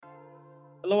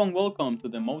Hello and welcome to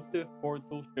the Motive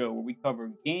Portal show where we cover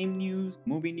game news,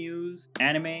 movie news,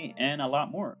 anime, and a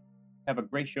lot more. Have a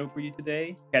great show for you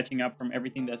today, catching up from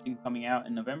everything that's been coming out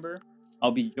in November.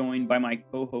 I'll be joined by my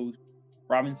co-host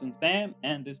Robinson Sam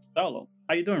and this is Solo.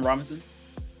 How you doing, Robinson?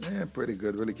 Yeah, pretty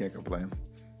good. Really can't complain.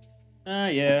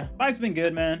 Yeah, life's been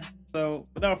good, man. So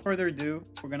without further ado,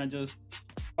 we're gonna just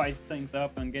spice things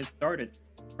up and get started.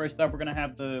 First up, we're gonna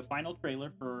have the final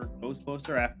trailer for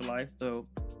Ghostbuster Afterlife. So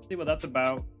see what that's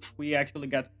about. We actually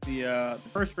got to see the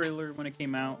first trailer when it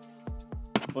came out,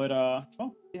 but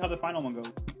well, see how the final one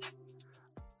goes.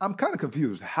 I'm kind of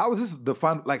confused. How is this the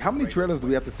final? Like, how many trailers do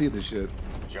we have to see of this shit?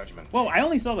 Judgment. Well, I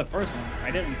only saw the first one.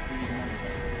 I didn't see the one.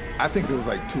 I think there was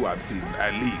like two I've seen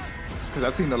at least, because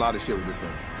I've seen a lot of shit with this thing.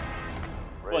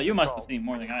 Well, you must have seen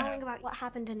more than I Calling have. about what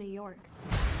happened in New York.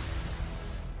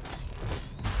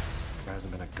 There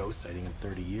hasn't been a ghost sighting in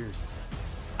 30 years.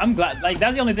 I'm glad. Like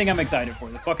that's the only thing I'm excited for.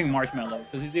 The fucking marshmallow,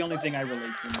 because he's the only thing I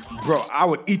relate to. Bro, I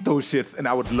would eat those shits and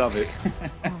I would love it.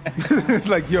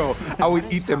 Like, yo, I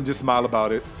would eat them, just smile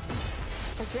about it.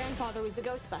 His grandfather was a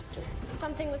Ghostbuster.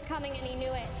 Something was coming and he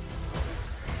knew it.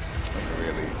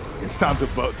 Really? It's time to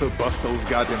bust those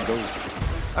goddamn ghosts.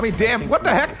 I mean, damn, what the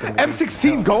heck?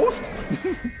 M16 ghost?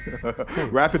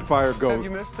 Rapid fire ghost.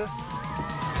 Have you missed this?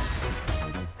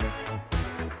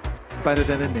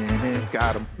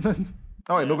 Got him.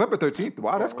 All right, November 13th.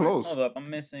 Wow, that's close. Hold up, I'm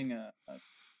missing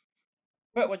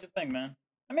But what you think, man?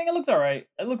 I mean, it looks alright.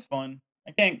 It looks fun.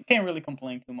 I can't really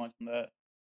complain too much on that.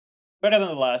 Better than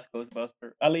the last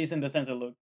Ghostbuster, at least in the sense it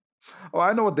looked. Oh,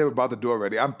 I know what they were about to do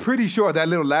already. I'm pretty sure that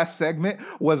little last segment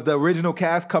was the original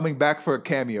cast coming back for a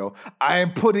cameo. I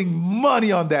am putting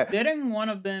money on that. Didn't one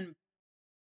of them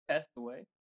pass away?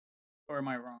 Or am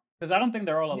I wrong? Because I don't think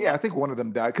they're all alive. Yeah, I think one of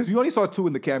them died because you only saw two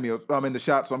in the cameos. In the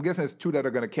shot, so I'm guessing it's two that are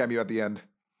gonna cameo at the end.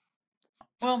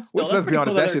 Well, still, Which, that's let's be pretty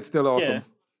honest, cool that they're- shit's still awesome.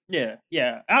 Yeah.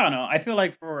 I don't know. I feel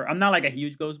like I'm not like a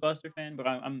huge Ghostbuster fan, but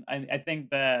I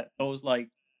think that those like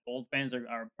old fans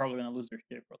are probably gonna lose their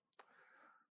shit for.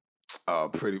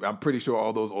 I'm pretty sure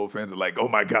all those old fans are like, oh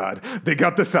my god, they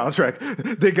got the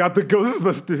soundtrack, they got the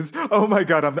Ghostbusters. Oh my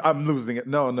god, I'm losing it.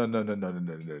 No.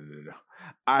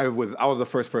 I was the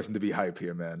first person to be hype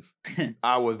here, man.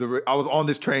 I was on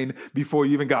this train before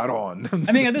you even got on.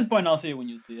 I mean, at this point, I'll see it when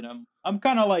you see it. I'm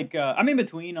kind of like I'm in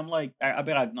between. I'm like a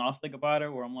bit agnostic about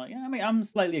it, where I'm like, yeah, I mean, I'm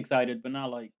slightly excited, but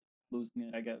not like losing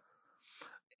it. I guess.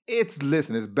 It's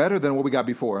better than what we got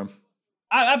before.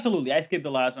 Absolutely, I skipped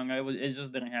the last one. It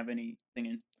just didn't have anything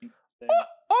interesting to say.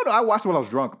 Oh no, I watched it while I was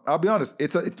drunk. I'll be honest.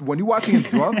 It's when you're watching it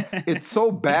drunk, it's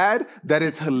so bad that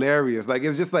it's hilarious. Like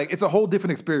it's just like it's a whole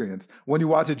different experience when you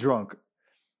watch it drunk.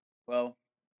 Well,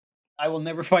 I will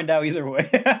never find out either way.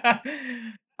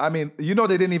 I mean, they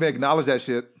didn't even acknowledge that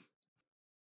shit.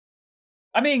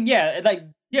 I mean, yeah, like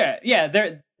yeah,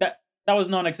 there that was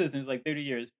non-existent. It's like 30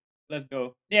 years. Let's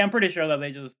go. Yeah, I'm pretty sure that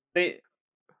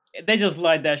they just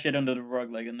lied that shit under the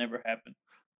rug like it never happened.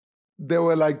 They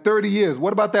were like 30 years.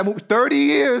 What about that movie? 30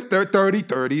 years.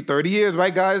 30 years,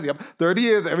 right, guys? Yep. 30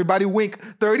 years. Everybody wink.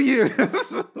 30 years.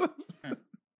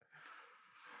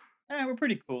 Yeah, we're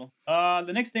pretty cool.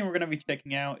 The next thing we're gonna be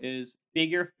checking out is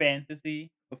Figure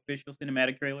Fantasy official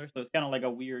cinematic trailer. So it's kind of like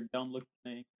a weird, dumb looking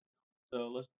thing. So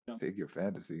let's jump. Figure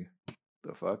fantasy.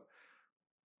 The fuck?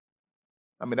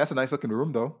 I mean, that's a nice looking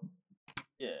room, though.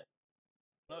 Yeah.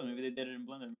 Oh, maybe they did it in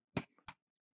Blender.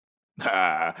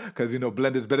 Because,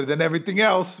 Blender's better than everything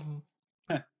else.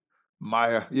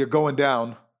 Maya, you're going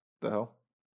down. The hell?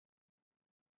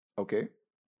 Okay.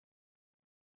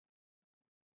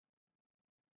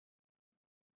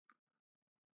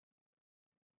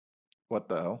 What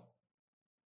the hell?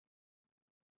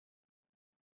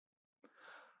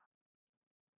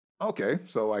 Okay,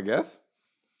 so I guess.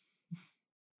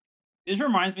 This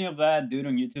reminds me of that dude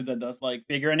on YouTube that does like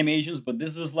figure animations, but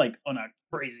this is like on a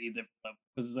crazy different level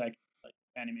because it's actually like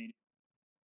animated.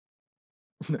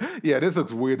 Yeah, this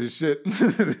looks weird as shit.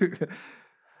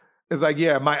 It's like,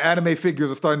 yeah, my anime figures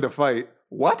are starting to fight.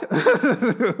 What?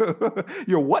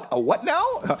 You're what? A what now?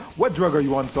 What drug are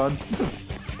you on, son?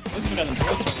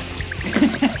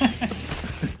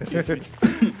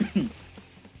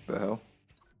 The hell?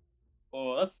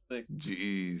 Oh, that's sick.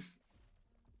 Jeez.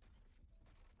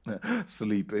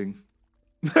 Sleeping.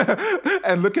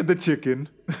 And look at the chicken.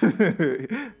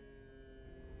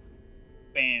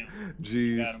 Bam.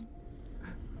 Jeez. Got him.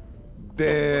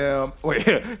 Damn. Wait,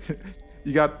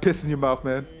 you got piss in your mouth,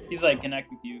 man. He's like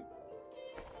connecting to you.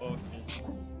 Oh shit.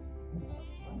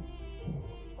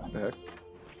 The heck?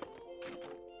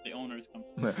 The owner's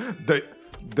coming.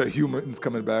 The human's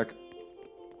coming back.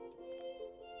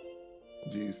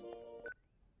 Jeez.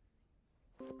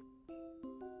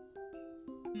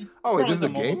 Oh, wait, Probably this is a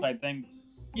some mobile game? type thing.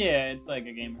 Yeah, it's like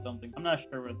a game or something. I'm not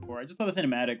sure what it's for. I just thought the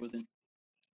cinematic was in.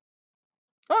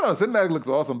 I don't know. Cinematic looks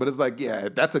awesome, but it's like, yeah,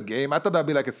 that's a game. I thought that'd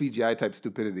be like a CGI type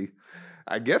stupidity.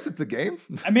 I guess it's a game.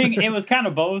 I mean, it was kind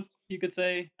of both, you could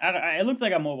say. It looks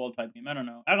like a mobile type game. I don't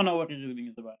know. I don't know what it really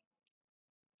is about.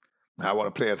 I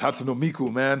want to play as Hatsune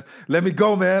Miku, man. Let me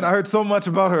go, man. I heard so much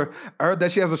about her. I heard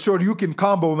that she has a Shoryuken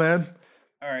combo, man.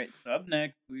 All right, so up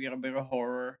next, we got a bit of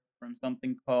horror from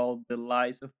something called The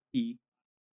Lies of P.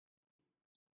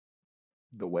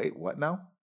 The wait, what now?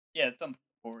 Yeah, it's something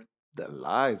horror. The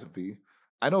Lies of P.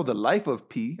 I know The Life of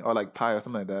P, or like Pi or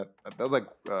something like that. That was like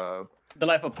The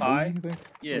Life of Pi? movie, I think?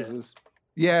 Yeah. What is this?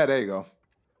 Yeah, there you go.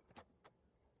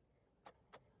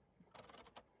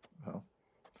 Oh.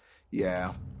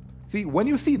 Yeah. See, when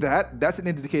you see that, that's an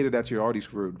indicator that you're already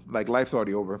screwed. Like, life's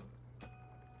already over.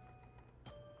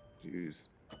 Jeez.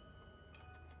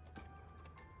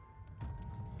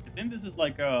 I think this is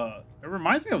like it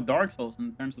reminds me of Dark Souls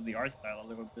in terms of the art style a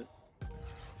little bit.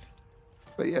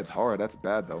 But yeah, it's hard. That's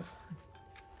bad, though.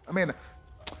 I mean,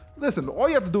 listen, all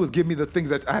you have to do is give me the things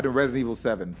that I had in Resident Evil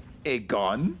 7. A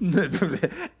gun.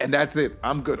 And that's it.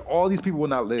 I'm good. All these people will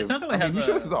not live. Essentially I mean, has you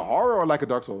sure this is a horror or like a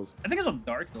Dark Souls? I think it's a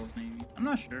Dark Souls, maybe. I'm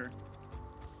not sure.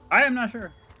 I am not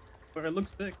sure. But it looks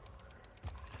thick.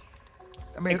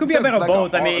 I mean, It could be a bit of like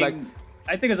both. I horror, mean, like,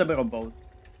 I think it's a bit of both.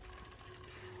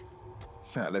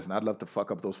 listen, I'd love to fuck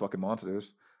up those fucking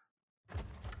monsters.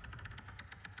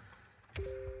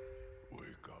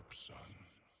 Wake up,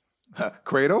 son.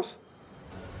 Kratos?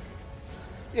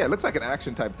 Yeah, it looks like an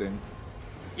action type thing.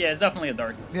 Yeah, it's definitely a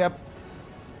Dark Souls. Yep.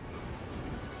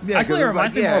 Yeah, Actually, it 'cause it's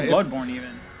reminds like, me yeah, more of Bloodborne,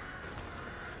 even.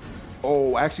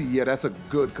 Oh, actually, yeah, that's a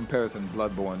good comparison,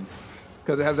 Bloodborne.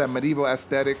 Because it has that medieval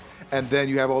aesthetic, and then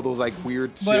you have all those, like,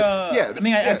 weird shit. But, Yeah, I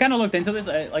mean, I yeah. kind of looked into this.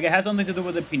 Like, it has something to do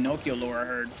with the Pinocchio lore, I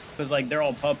heard. Because, like, they're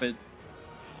all puppets.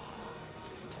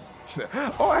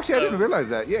 Oh, actually, I didn't realize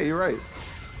that. Yeah, you're right.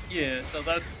 Yeah, so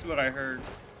that's what I heard.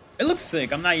 It looks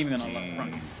sick. I'm not even gonna lie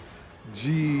front.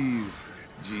 Jeez.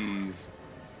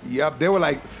 Yep, they were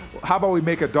like, how about we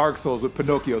make a Dark Souls with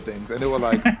Pinocchio things? And they were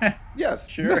like, yes.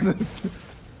 Sure.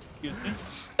 Excuse me.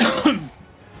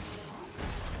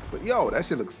 But yo, that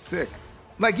shit looks sick.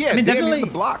 Like, yeah, I mean, damn, even definitely-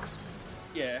 the blocks.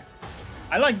 Yeah.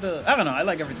 I like I don't know. I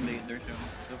like everything they're showing.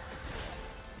 So.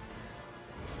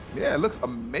 Yeah, it looks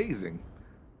amazing.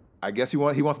 I guess he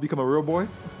wants to become a real boy.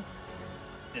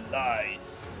 The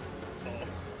Lies of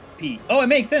P. Oh, it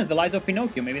makes sense. The Lies of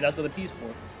Pinocchio. Maybe that's what the P's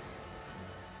for.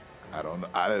 I don't know.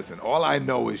 Listen, all I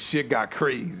know is shit got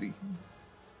crazy.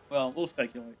 Well, we'll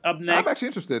speculate. Up next. I'm actually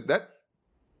interested.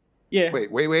 Yeah. Wait.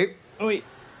 Oh, wait.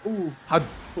 Ooh. How?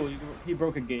 Cool. He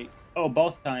broke a gate. Oh,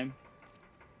 boss time.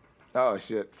 Oh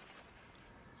shit.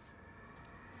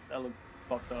 That looked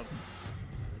fucked up.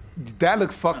 That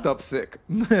looks fucked up sick.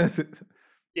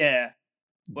 Yeah.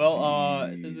 Well,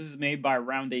 since Jeez. this is made by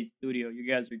Round 8 Studio, you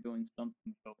guys are doing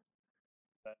something dope.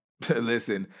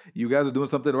 Listen, you guys are doing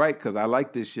something right because I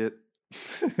like this shit.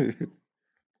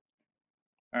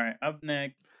 All right, up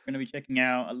next, we're going to be checking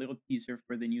out a little teaser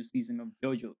for the new season of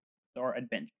JoJo's Bizarre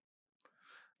Adventure.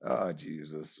 Oh,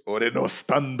 Jesus. Ore no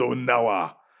stando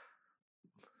nawa.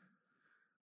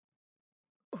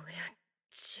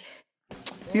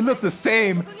 He looks the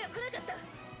same.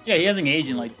 Yeah, he hasn't aged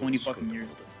in like 20 fucking years.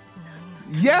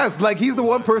 Yes, like he's the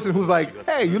one person who's like,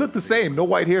 hey, you look the same. No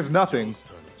white hairs, nothing.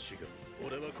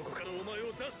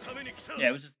 Yeah,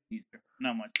 it was just a teaser.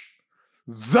 Not much.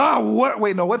 What?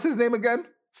 Wait, no, what's his name again?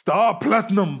 Star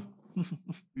Platinum.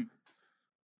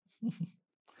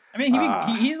 I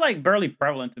mean, he's like barely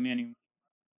prevalent to me anymore.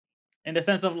 In the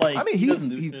sense of like, I mean, he doesn't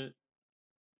do shit.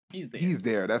 He's there. He's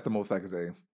there. That's the most I can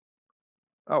say.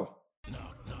 Oh.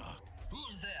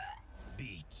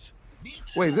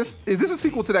 Wait, is this a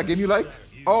sequel to that game you liked?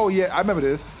 Oh yeah, I remember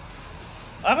this.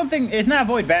 I don't think it's not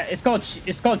Void Bat.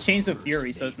 It's called Chains of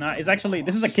Fury. So it's not. It's actually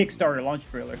this is a Kickstarter launch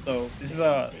trailer. So this is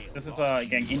a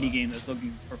again indie game that's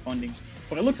looking for funding.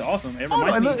 But it looks awesome. It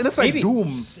reminds me. It looks like maybe,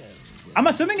 Doom. I'm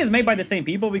assuming it's made by the same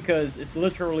people because it's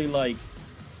literally like,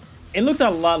 it looks a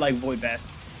lot like Void Bat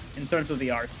in terms of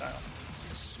the art style.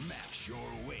 Smash your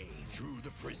way through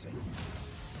the prison.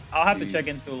 I'll have to check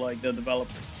into like the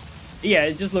developer. Yeah,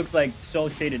 it just looks like cel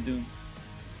shaded Doom.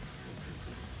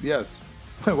 Yes.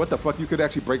 What the fuck? You could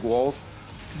actually break walls?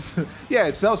 Yeah,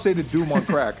 it's cel shaded Doom on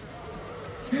crack.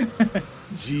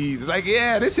 Jeez, it's like,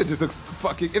 yeah, this shit just looks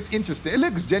fucking. It's interesting. It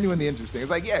looks genuinely interesting.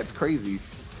 It's like, yeah, it's crazy.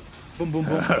 Boom, boom,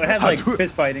 boom. It has like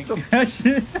fist fighting.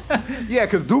 Yeah,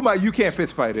 because Doom, you can't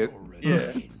fist fight it.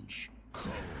 Yeah.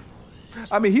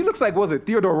 I mean, he looks like, was it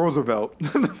Theodore Roosevelt?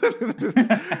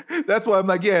 That's why I'm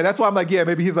like, yeah. That's why I'm like, yeah.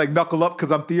 Maybe he's like knuckle up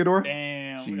because I'm Theodore.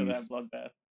 Damn, look at that bloodbath.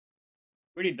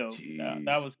 Pretty dope. That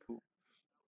Jeez. was cool.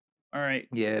 All right.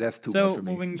 Yeah, that's too much So for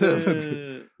me. moving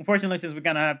to, unfortunately, since we're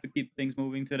gonna have to keep things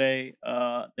moving today,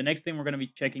 the next thing we're gonna be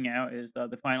checking out is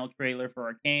the final trailer for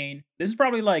Arcane. This is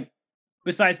probably like,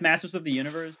 besides Masters of the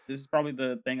Universe, this is probably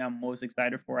the thing I'm most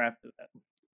excited for after that.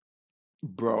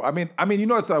 Bro, you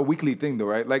know it's a weekly thing though,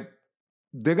 right? Like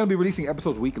they're gonna be releasing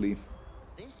episodes weekly.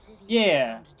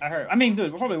 Yeah, I heard. I mean,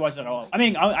 dude, we'll probably watch that all. I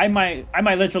mean, I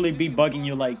might literally be bugging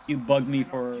you like you bugged me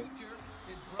for,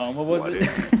 what was What it?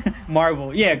 if?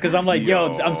 Marvel. Yeah, because I'm like,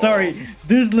 yo, I'm sorry,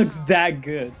 this looks that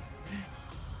good.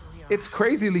 It's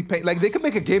crazily like they could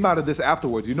make a game out of this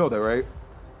afterwards. You know that, right?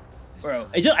 Bro,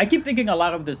 I keep thinking a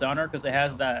lot of Dishonored because it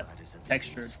has that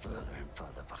textured.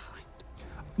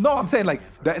 No, I'm saying like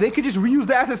they could just reuse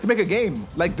the assets to make a game.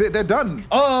 Like they're done.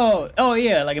 Oh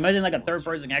yeah, like imagine like a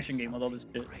third-person action game with all this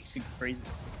shit. It's crazy.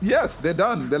 Yes, they're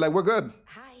done. They're like, we're good.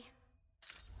 Hi.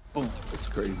 Boom. It's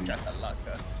crazy.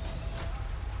 Chakalaka.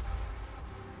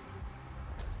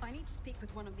 I need to speak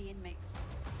with one of the inmates.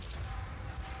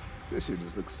 This shit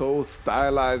just looks so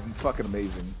stylized and fucking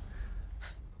amazing.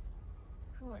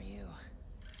 Who are you?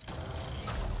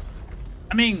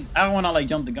 I mean, I don't want to like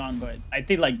jump the gun, but I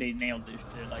feel like they nailed this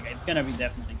shit. Like it's gonna be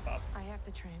definitely pop. I have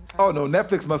to train. Oh no,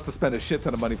 Netflix must have spent a shit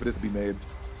ton of money for this to be made.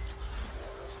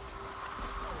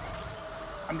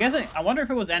 I'm guessing. I wonder if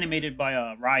it was animated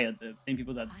by Riot, the same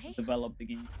people that developed the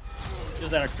game.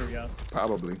 Just out of curiosity.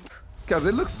 Probably. Because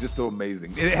it looks just so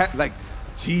amazing. It had like,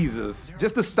 Jesus.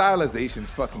 Just the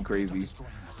stylization's fucking crazy.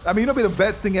 I mean, you know, be the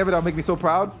best thing ever that'll make me so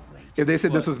proud? If they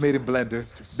said this was made in Blender,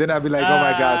 then I'd be like, oh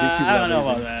my god, these people I are don't know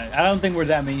amazing. about that. I don't think we're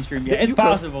that mainstream yet. Yeah, It's you could.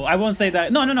 possible. I won't say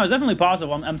that. No, it's definitely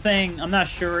possible. I'm saying I'm not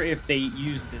sure if they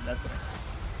used it. That's what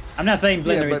I'm not saying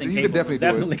Blender but isn't you could capable. definitely It's do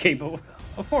it. definitely capable.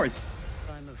 Of course.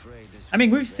 I'm afraid this I mean,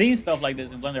 we've seen stuff like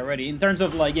this in Blender already, in terms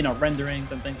of like, you know,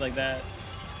 renderings and things like that.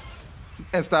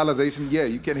 And stylization, yeah,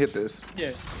 you can hit this.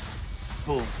 Yeah.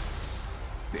 Boom.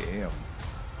 Damn.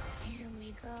 Here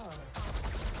we go.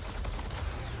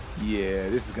 Yeah,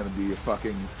 this is gonna be a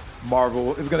fucking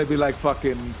Marvel. It's gonna be like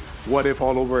fucking What If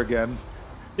all over again.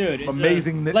 Dude, it's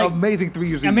Amazing, just, like, amazing 3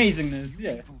 years. amazingness,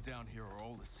 yeah. people down here are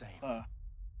all the same.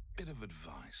 Bit of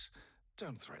advice.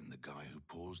 Don't threaten the guy who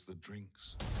pours the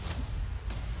drinks.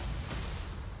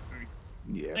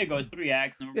 Yeah. There goes 3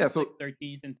 acts, November Yeah, so- 6th,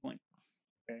 13th, and 20th.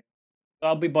 Okay. So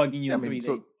I'll be bugging you Yeah, I in mean, 3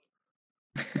 so- days.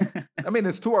 I mean,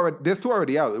 there's two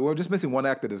already out. We're just missing one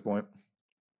act at this point.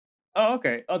 Oh,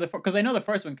 okay. Oh, because I know the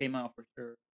first one came out for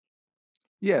sure.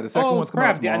 Yeah, the second Oh, one's coming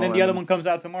out crap. tomorrow. And then the other one comes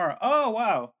out tomorrow. Oh,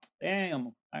 wow.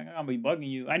 Damn. I'm going to be bugging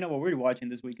you. I know what we're watching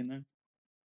this weekend then.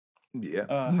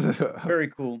 Yeah. Very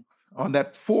cool. On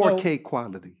that 4K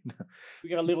quality. We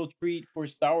got a little treat for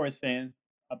Star Wars fans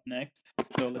up next.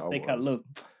 So let's Star take a Wars. look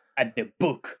at the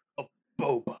Book of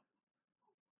Boba.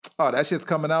 Oh, that shit's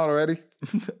coming out already.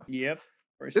 Yep.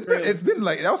 First It's trailer. been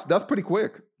like that's pretty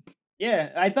quick.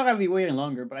 Yeah, I thought I'd be waiting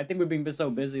longer, but I think we've been so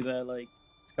busy that like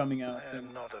it's coming out. I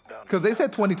am not about Because they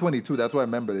said 2022. That's what I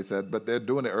remember they said, but they're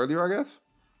doing it earlier, I guess.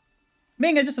 I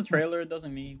mean, it's just a trailer. It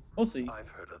doesn't mean we'll see. I've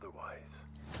heard otherwise.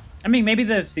 I mean, maybe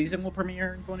the season will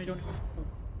premiere in 2024.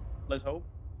 Let's hope.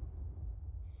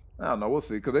 I don't know. We'll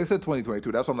see. Because they said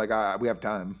 2022. That's why I'm like, we have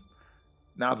time.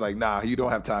 Now it's like, nah, you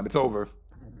don't have time. It's over.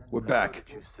 We're back.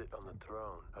 You sit on the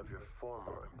throne of your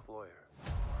former employer.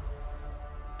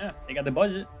 Yeah, they got the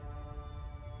budget.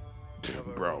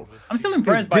 Bro. I'm still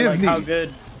impressed by like Disney. how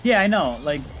good. Yeah, I know.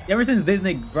 Like ever since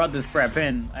Disney brought this crap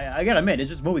in, I gotta admit, it's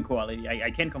just movie quality. I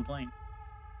can't complain.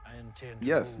 I intend to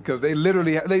Yes, rule because this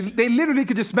they literally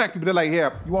could just smack people. They're like,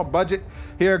 here, you want budget?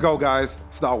 Here you go, guys.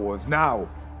 Star Wars now.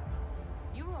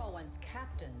 You were all once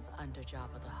captains under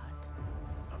Jabba the Hutt.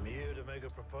 I'm here to make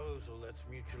a proposal that's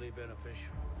mutually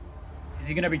beneficial. Is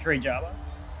he gonna betray Jabba?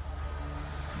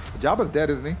 Jabba's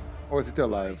dead, isn't he? Or is he still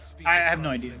alive? I have no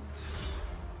idea.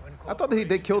 I thought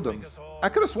they killed him. I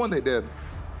could have sworn they did.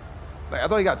 Like I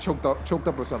thought he got choked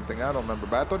up or something. I don't remember,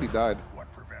 but I thought he died.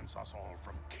 What prevents us all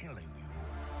from killing you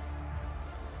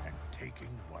and taking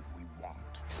what we want?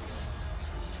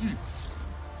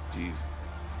 Jeez.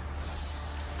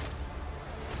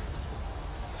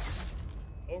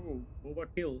 Oh,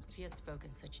 what kills? He had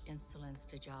spoken such insolence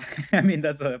to Jabba. I mean,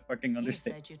 that's a fucking He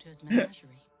understatement. led you to his menagerie.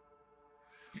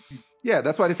 Yeah,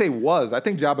 that's why they say was. I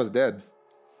think Jabba's dead.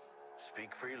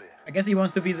 Speak freely. I guess he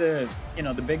wants to be the,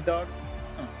 the big dog.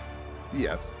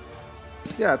 Yes.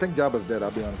 Yeah, I think Jabba's dead.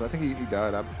 I'll be honest. I think he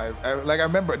died. I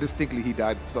remember distinctly he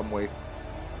died some way.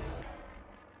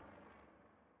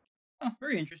 Oh,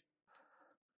 very interesting.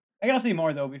 I gotta see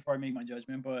more though before I make my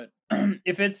judgment. But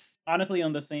if it's honestly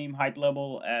on the same hype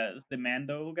level as the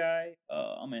Mando guy,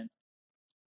 I'm in.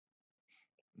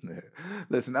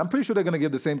 Listen, I'm pretty sure they're gonna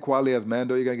give the same quality as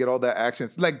Mando. You're gonna get all that action.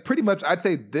 Like pretty much, I'd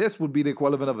say this would be the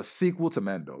equivalent of a sequel to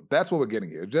Mando. That's what we're getting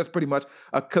here. Just pretty much,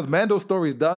 because Mando's story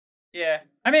is done. Yeah,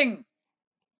 I mean,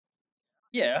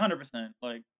 yeah, 100%.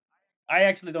 Like, I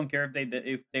actually don't care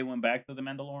if they went back to the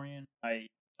Mandalorian.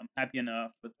 I'm happy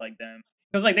enough with like them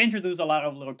because like they introduce a lot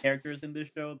of little characters in this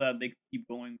show that they could keep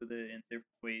going with it in different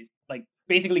ways. Like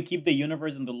basically keep the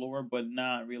universe and the lore, but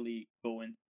not really go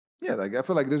into. Yeah, like I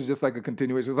feel like this is just like a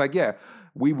continuation. It's like, yeah,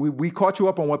 we caught you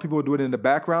up on what people were doing in the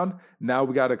background. Now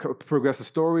we got to progress the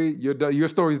story. Your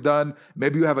story's done.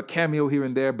 Maybe you have a cameo here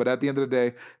and there, but at the end of the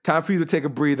day, time for you to take a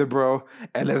breather, bro,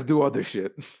 and let's do other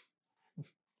shit.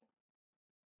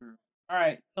 All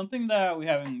right, something that we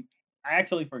haven't. I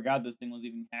actually forgot this thing was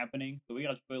even happening. So we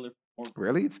got a spoiler for Morbius.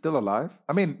 Really? It's still alive?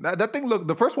 I mean, that thing looked.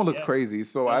 The first one looked crazy,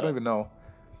 so I don't even know.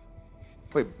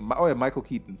 Wait, yeah, Michael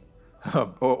Keaton,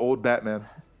 or old Batman.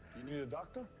 You need a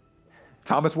doctor?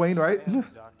 Thomas Wayne, right? Yeah,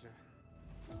 doctor.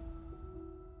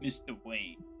 Mr.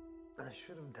 Wayne. I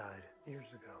should have died years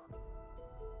ago.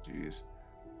 Jeez.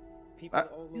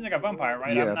 He's like a vampire,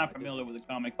 right? Yeah. I'm not familiar with the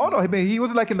comics. Oh no, I mean he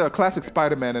was like in the classic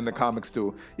Spiderman in the comics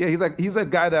too. Yeah, he's a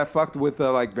guy that fucked with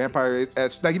like vampire.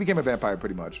 Like he became a vampire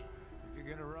pretty much. If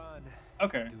you're gonna run,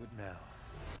 okay. do it now.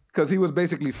 Because he was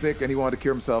basically sick and he wanted to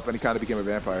cure himself, and he kind of became a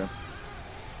vampire.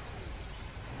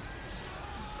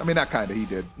 I mean, not kind of. He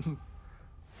did.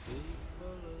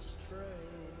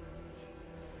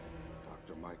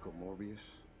 Dr. Michael Morbius,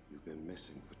 you've been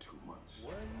missing for 2 months.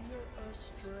 When you're a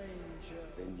stranger.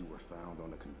 Then you were found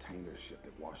on a container ship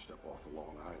that washed up off of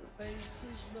Long Island.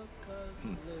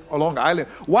 Oh, Long Island.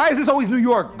 Why is this always New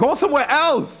York? Go somewhere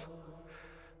else.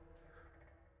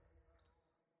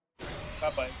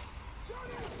 Bye-bye.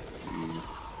 Jeez.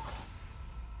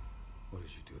 What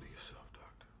did you do to yourself,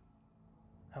 Doctor?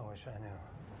 I wish I knew.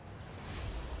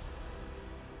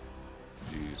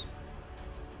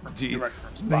 Jeez.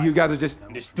 You guys are just.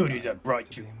 The studio that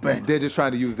brought you back. They're just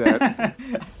trying to use that.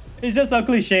 It's just so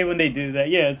cliche when they do that.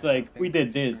 Yeah, it's like we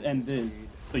did this and this,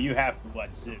 so you have to watch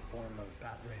this. Form of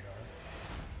bat radar.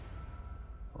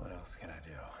 What else can I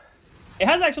do? It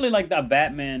has actually like that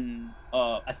Batman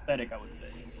aesthetic, I would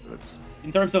say.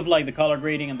 In terms of like the color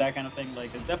grading and that kind of thing,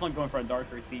 like it's definitely going for a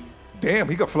darker theme. Damn,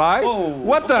 he could fly? Whoa,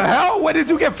 what the hell? Where did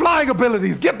you get flying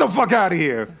abilities? Get the fuck out of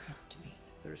here.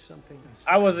 There's something that's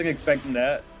I wasn't expecting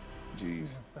that.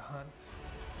 Jeez. the hunt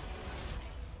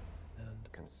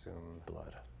and consume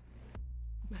blood.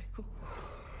 Michael.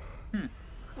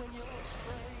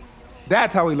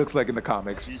 That's how he looks like in the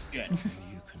comics. It's good.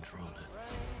 You control it.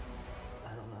 I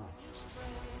don't know.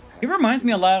 He reminds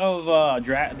me a lot of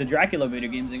the Dracula video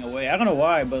games in a way. I don't know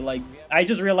why, but like I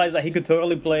just realized that he could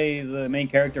totally play the main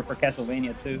character for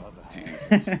Castlevania too.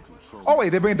 Jeez. Oh wait,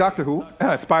 they bring Doctor Who?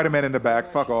 Spider-Man in the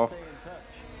back. Fuck off.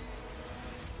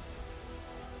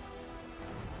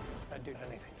 I'd do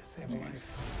anything to save a life.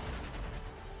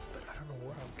 But I don't know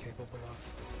what I'm capable of.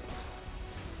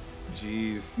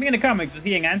 Jeez. I mean, in the comics, was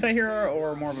he an anti-hero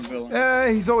or more of a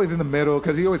villain? He's always in the middle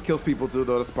because he always kills people too.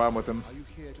 Though that's the problem with him. Are you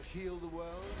here to heal the world?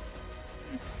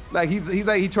 Like he's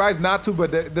like he tries not to,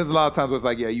 but there's a lot of times where it's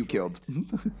like, yeah, you killed.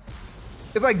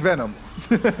 It's like Venom.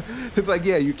 It's like,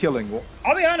 yeah, you're killing.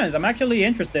 I'll be honest, I'm actually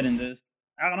interested in this.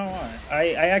 I don't know why.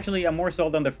 I actually am more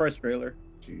sold on the first trailer.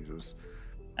 Jesus.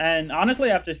 And honestly,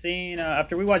 after seeing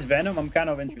after we watched Venom, I'm kind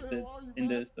of interested in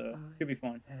this. So should be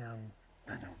fun.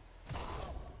 I know.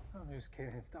 I'm just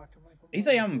kidding. It's Dr. Michael. Did he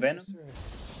say I'm Venom?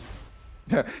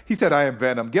 He said, "I am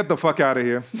Venom. Get the fuck out of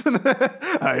here."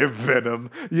 I am Venom.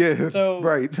 Yeah. So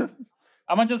right.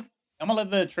 I'm gonna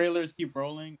let the trailers keep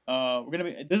rolling.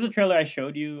 This is a trailer I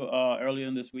showed you earlier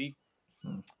in this week.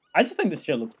 I just think this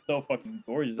shit looks so fucking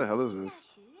gorgeous. What the hell is this?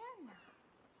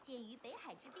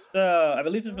 I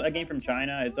believe it's a game from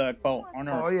China. It's called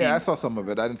Honor Oh of yeah, I Kings. saw some of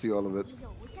it. I didn't see all of it.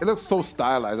 It looks so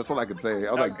stylized. That's all I could say.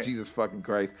 I was like, Okay. Jesus fucking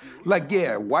Christ. Like,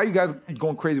 yeah, why are you guys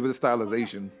going crazy with the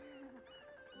stylization?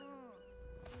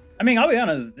 I mean, I'll be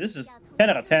honest. This is 10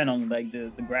 out of 10 on like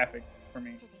the graphic for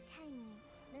me.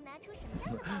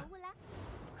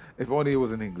 If only it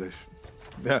was in English.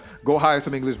 Yeah, go hire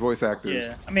some English voice actors.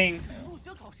 Yeah, I mean,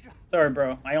 sorry,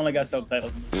 bro. I only got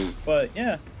subtitles. But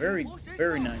yeah, very,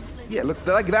 very nice. Yeah, look,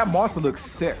 like that monster looks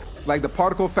sick. Like the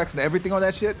particle effects and everything on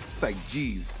that shit. It's like,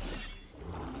 jeez.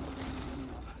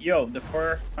 Yo, the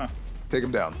fur. Huh. Take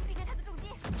him down.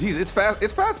 Jeez, it's fast.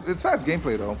 It's fast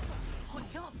gameplay though.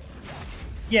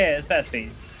 Yeah, it's fast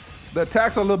paced. The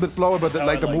attacks are a little bit slower, but Oh,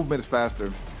 like I the like movement is faster,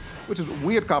 which is a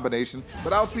weird combination.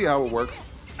 But I'll see how it works.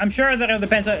 I'm sure that it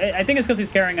depends. I think it's because he's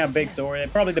carrying a big sword.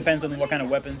 It probably depends on what kind of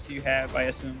weapons you have, I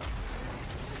assume.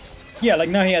 Yeah, like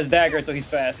now he has dagger, so he's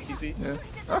fast. You see? Yeah.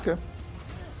 Okay.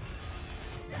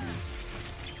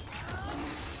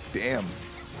 Damn.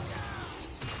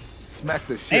 Smack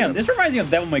the shit. Damn, this reminds me of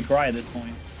Devil May Cry at this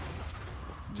point.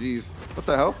 Jeez. What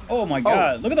the hell? Oh my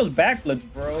god. Look at those backflips,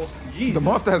 bro. Jeez. The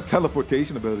monster has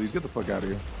teleportation abilities. Get the fuck out of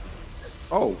here.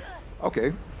 Oh,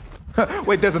 okay.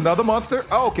 Wait, there's another monster?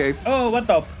 Oh, okay. Oh, what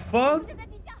the fuck?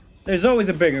 There's always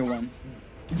a bigger one.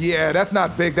 Yeah, that's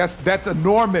not big. That's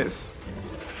enormous.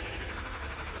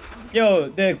 Yo,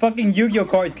 the fucking Yu-Gi-Oh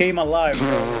cards came alive,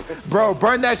 bro. Bro,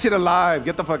 burn that shit alive.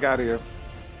 Get the fuck out of here.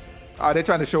 Oh, they're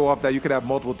trying to show off that you could have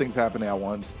multiple things happening at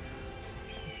once.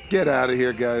 Get out of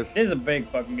here, guys. This is a big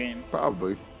fucking game.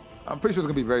 Probably. I'm pretty sure it's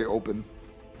gonna be very open.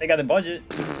 They got the budget.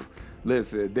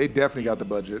 Listen, they definitely got the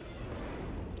budget.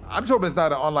 I'm sure it's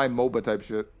not an online MOBA type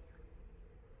shit.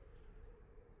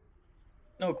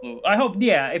 No clue. I hope,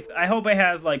 yeah. I hope it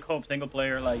has like co-op single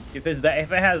player. Like if it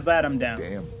has that, I'm down.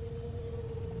 Damn.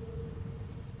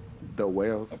 The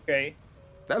whales. Okay.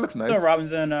 That looks nice. So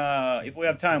Robinson, if we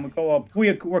have time, we co-op.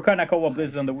 We're kind of co-op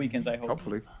this on the weekends. I hope.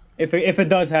 Hopefully. If it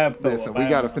does have co-op. Listen, we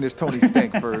gotta finish Tony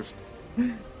Stank first.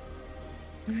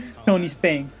 Tony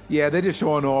Stank. Yeah, they're just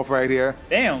showing off right here.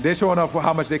 Damn. They're showing off for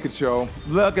how much they could show.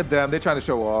 Look at them. They're trying to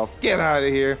show off. Get out of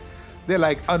here. They're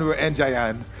like Unreal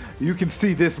Engine. You can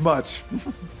see this much.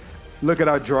 Look at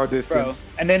our draw distance.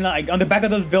 Bro. And then like on the back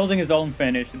of those buildings is all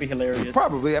unfinished. It'd be hilarious.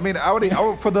 Probably. I mean, I would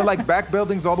for the like back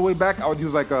buildings all the way back, I would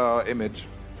use like a image.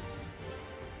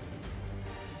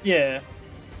 Yeah.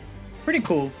 Pretty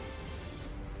cool.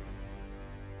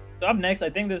 So up next, I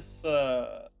think this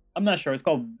I'm not sure. It's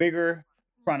called Bigger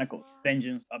Chronicles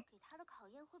Vengeance Up.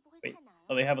 Wait.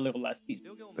 Oh, they have a little last piece.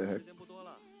 The heck?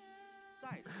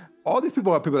 All these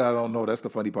people are people that I don't know. That's the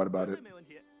funny part about it.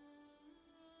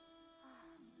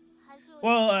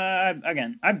 Well,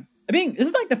 again, I mean, this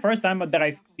is like the first time that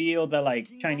I feel that like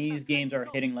Chinese games are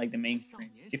hitting like the mainstream.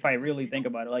 If I really think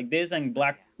about it, like this and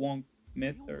Black Wonk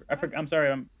Myth, or I'm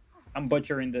sorry, I'm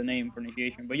butchering the name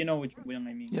pronunciation, but you know which one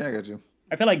I mean. Yeah, I got you.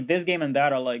 I feel like this game and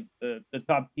that are like the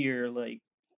top tier like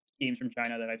games from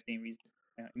China that I've seen recently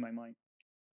in my mind.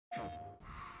 All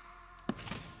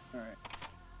right.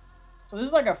 So this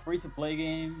is like a free-to-play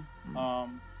game.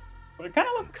 But it kind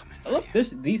of look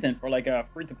this decent for like a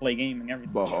free-to-play game and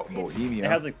everything. Bohemia.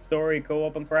 It has a story,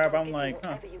 co-op, and crap. I'm like,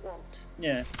 huh.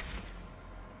 Yeah.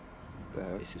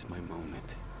 This is my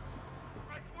moment.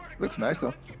 Looks nice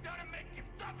though.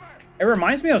 It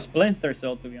reminds me of Splinter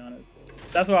Cell, to be honest.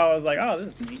 That's why I was like, oh,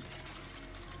 this is neat.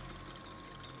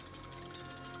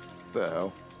 The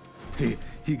hell?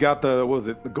 He got the, what was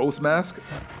it, the ghost mask?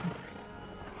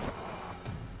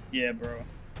 Yeah, bro.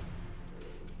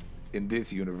 In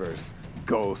this universe,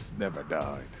 ghosts never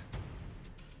died.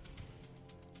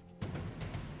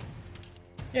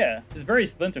 Yeah, it's very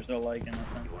Splinter Cell like in a sense.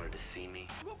 You wanted to see me?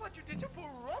 What you did for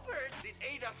Robert? Did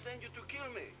Ada send you to kill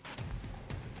me?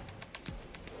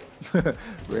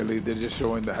 Really, they're just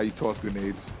showing how you toss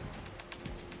grenades.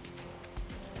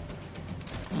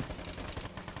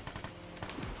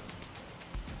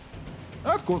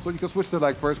 That's cool. So you can switch to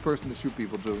like first person to shoot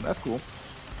people too. That's cool.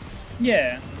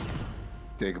 Yeah.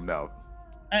 Take them out.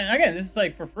 And again, this is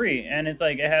like for free, and it's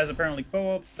like it has apparently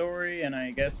co-op, story, and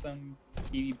I guess some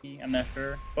PvP. I'm not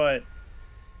sure, but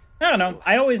I don't know.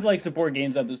 I always like support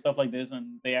games that do stuff like this,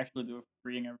 and they actually do it for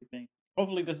free and everything.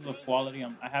 Hopefully, this is of quality.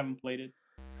 I haven't played it.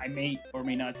 I may or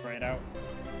may not try it out.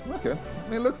 Okay, I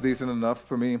mean, it looks decent enough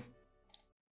for me.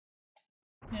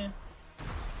 Yeah.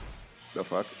 The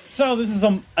fuck? So this is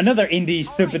another indie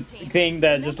stupid thing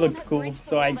that just looked cool,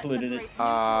 so I included it.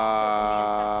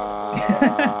 I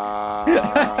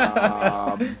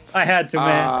had to,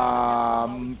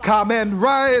 man. Kamen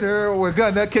Rider, we're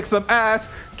gonna kick some ass,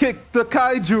 kick the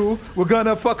kaiju, we're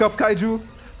gonna fuck up kaiju.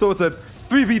 So it's a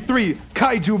 3v3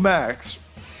 kaiju max.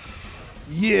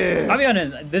 Yeah. I'll be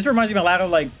honest, this reminds me a lot of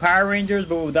like Power Rangers,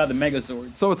 but without the Mega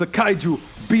Sword. So it's a kaiju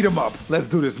beat 'em up. Let's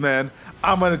do this, man.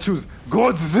 I'm gonna choose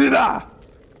Godzilla.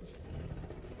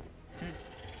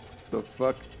 The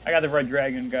fuck? I got the Red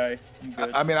Dragon guy. I'm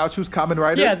good. I mean, I'll choose Kamen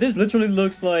Rider. Yeah, this literally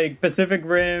looks like Pacific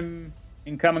Rim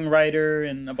and Kamen Rider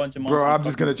and a bunch of monsters. Bro, I'm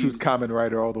just gonna choose Kamen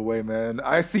Rider all the way, man.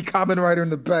 I see Kamen Rider in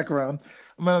the background.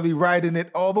 I'm gonna be riding it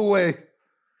all the way.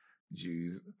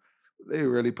 Jeez, they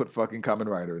really put fucking Kamen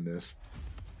Rider in this.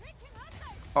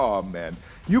 Oh man,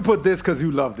 you put this because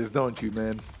you love this, don't you,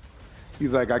 man?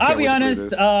 He's like, I can't I'll be wait to play honest.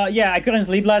 this. Yeah, I couldn't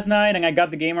sleep last night, and I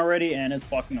got the game already, and it's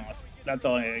fucking awesome. That's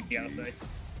all I gotta say.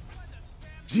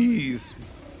 Jeez.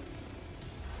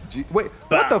 Wait,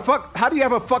 what the fuck? How do you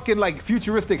have a fucking like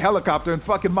futuristic helicopter in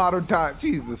fucking modern time?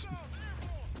 Jesus.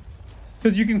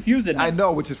 Because you confuse it now. I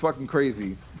know, which is fucking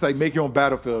crazy. It's like make your own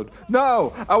battlefield.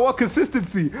 No, I want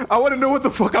consistency. I want to know what the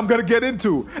fuck I'm gonna get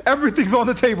into. Everything's on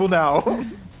the table now.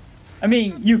 I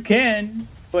mean, you can.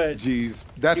 but Jeez,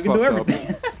 that's you can do fucked up.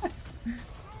 everything.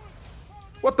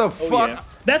 What the fuck? Yeah.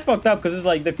 That's fucked up because it's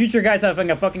like the future guys having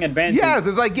a fucking advantage. Yes,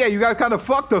 it's like, yeah, you guys kind of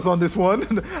fucked us on this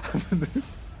one.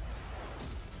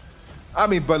 I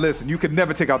mean, but listen, you could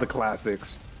never take out the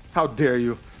classics. How dare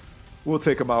you? We'll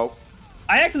take them out.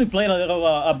 I actually played a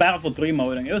little Battlefield 3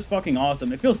 mode, and it was fucking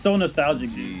awesome. It feels so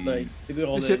nostalgic, dude. Like the good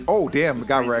old days. Oh damn,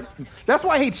 got wrecked. That's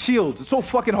why I hate shields. It's so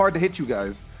fucking hard to hit you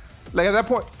guys. Like at that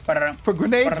point, for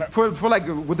grenades, for like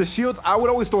with the shields, I would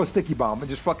always throw a sticky bomb and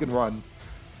just fucking run.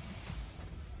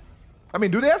 I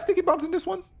mean, do they have sticky bombs in this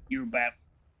one? You're bad.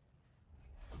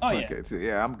 Oh yeah. Okay, so,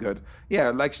 yeah, I'm good. Yeah,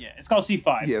 like yeah, it's called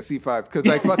C5. Yeah, C5. Because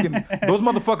like fucking those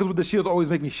motherfuckers with the shields always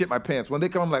make me shit my pants. When they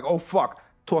come, I'm like, oh fuck,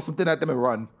 toss something at them and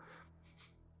run.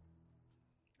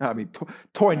 I mean,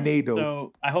 tornado.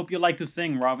 So I hope you like to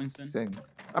sing, Robinson. Sing.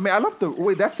 I mean, I love the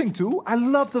wait. That sing too. I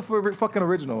love the fucking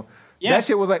original. Yeah, that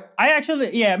shit was like. I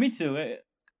actually, yeah, me too. I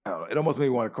don't know, it almost made me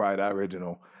want to cry. That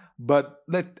original. But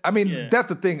I mean, that's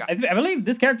the thing. I believe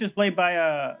this character is played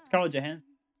by Scarlett Johansson.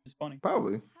 It's funny.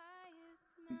 Probably.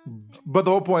 But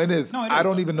the whole point is, no, I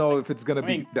don't even know if it's gonna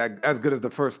be that as good as the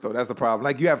first though. That's the problem.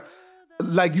 Like you have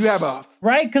a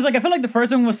right, because like I feel like the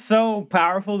first one was so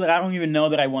powerful that I don't even know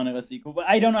that I wanted a sequel. But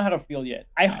I don't know how to feel yet.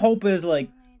 I hope it's like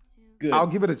good. I'll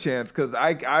give it a chance because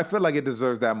I feel like it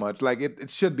deserves that much. Like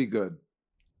it should be good.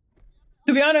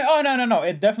 To be honest, oh no,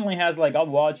 it definitely has like I'll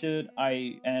watch it.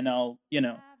 I'll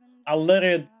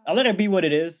let it be what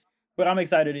it is. But I'm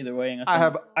excited either way. I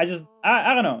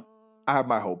don't know. I have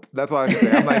my hope. That's all I can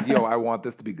say. I'm like, yo, I want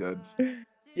this to be good.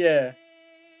 Yeah.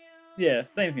 Yeah,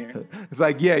 same here. It's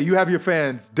like, yeah, you have your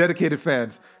fans, dedicated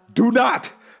fans. Do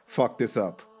not fuck this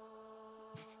up.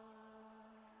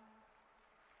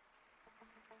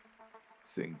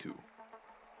 Sing 2.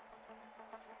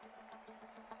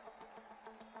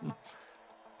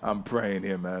 I'm praying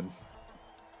here, man.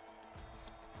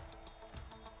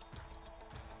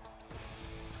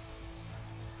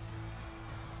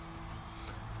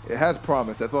 It has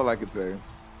promise. That's all I can say.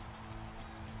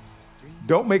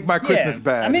 Don't make my Christmas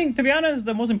bad. I mean, to be honest,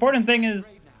 the most important thing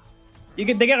is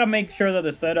they gotta make sure that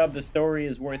the setup, the story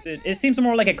is worth it. It seems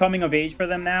more like a coming of age for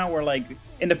them now, where like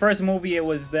in the first movie it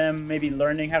was them maybe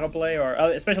learning how to play, or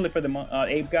especially for the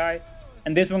ape guy,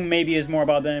 and this one maybe is more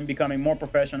about them becoming more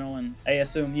professional, and I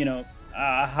assume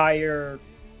higher,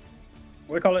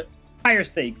 what do you call it? Higher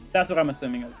stakes. That's what I'm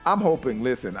assuming of. I'm hoping.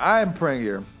 Listen, I am praying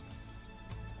here.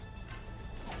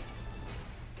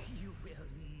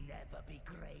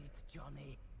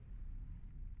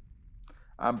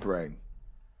 I'm praying.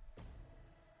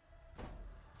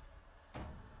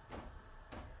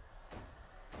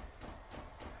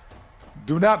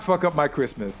 Do not fuck up my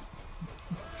Christmas.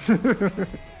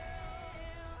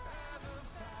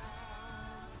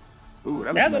 Ooh,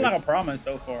 it has a lot of promise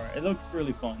so far. It looks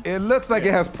really fun. It looks like it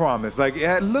has promise. Like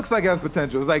it looks like it has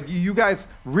potential. It's like you guys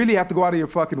really have to go out of your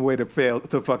fucking way to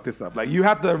fuck this up. Like you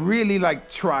have to really like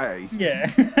try.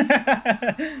 Yeah.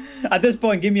 At this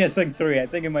point, give me a Sing 3. I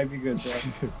think it might be good,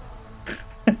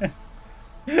 bro.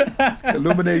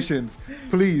 Illuminations,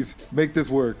 please make this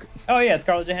work. Oh yeah,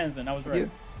 Scarlett Johansson. I was right. Yeah.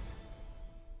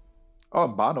 Oh,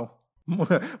 Bono.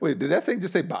 Wait, did that thing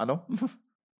just say Bono?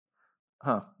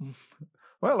 Huh.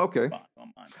 Well, okay.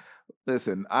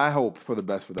 Listen, I hope for the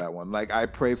best for that one. Like, I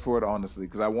pray for it honestly,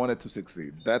 because I want it to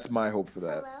succeed. That's my hope for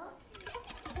that.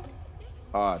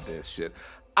 Ah, this shit.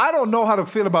 I don't know how to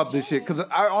feel about this shit, because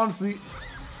I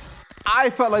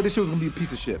felt like this shit was going to be a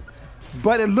piece of shit.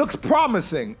 But it looks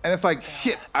promising, and it's like,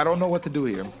 shit, I don't know what to do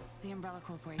here.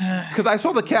 Because I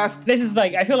saw the cast. This is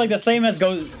like, I feel like the same as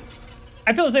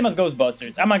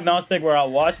Ghostbusters. I'm agnostic where I'll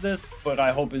watch this, but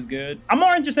I hope it's good. I'm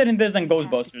more interested in this than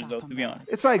Ghostbusters, though, to be honest.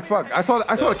 It's like, fuck. I saw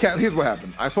the cast. Here's what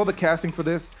happened. I saw the casting for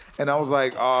this, and I was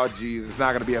like, oh, geez, it's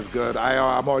not gonna be as good.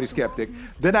 I'm already skeptic.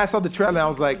 Then I saw the trailer, and I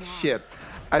was like, shit.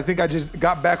 I think I just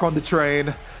got back on the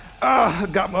train,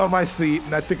 got on my seat,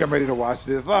 and I think I'm ready to watch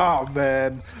this. Oh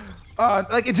man,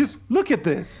 like it just look at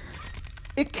this.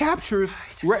 It captures,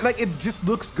 like it just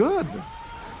looks good.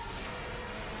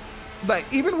 Like,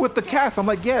 even with the cast, I'm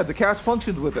like, yeah, the cast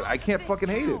functions with it. I can't fucking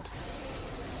hate it.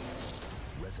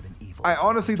 I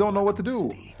honestly don't know what to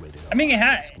do. I mean,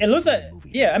 it looks like,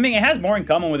 yeah, I mean, it has more in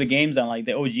common with the games than, like,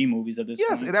 the OG movies at this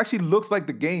point. Yes, it actually looks like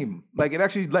the game. Like, it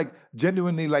actually, like,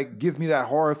 genuinely, like, gives me that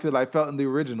horror feel I felt in the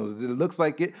originals. It looks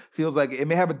like it, feels like it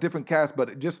may have a different cast,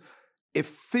 but it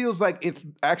feels like it's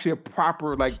actually a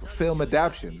proper, like, film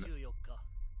adaptation.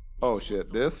 Oh,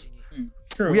 shit, this?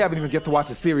 True. We haven't even get to watch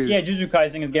the series. Yeah, Jujutsu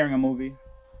Kaisen is getting a movie.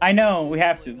 I know, we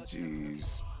have to.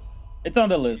 Jeez. It's on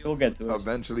the list. We'll get to it.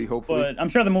 Eventually, hopefully. But I'm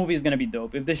sure the movie is going to be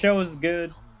dope. If the show is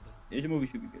good, the movie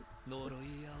should be good.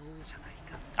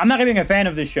 I'm not even a fan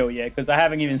of this show yet because I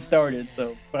haven't even started.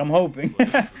 So, but I'm hoping.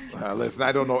 Listen,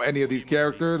 I don't know any of these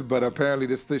characters, but apparently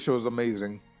this show is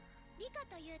amazing.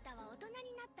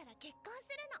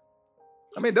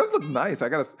 I mean, it does look nice. I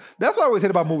gotta. That's what I always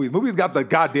hate about movies. Movies got the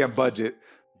goddamn budget.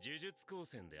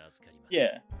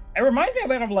 Yeah, it reminds me a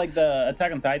bit of like the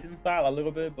Attack on Titan style a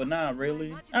little bit, but not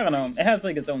really. I don't know. It has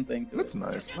like its own thing to it. Looks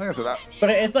nice. Like I said,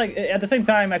 But it's like at the same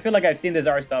time, I feel like I've seen this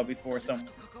art style before somewhere.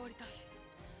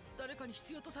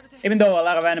 Even though a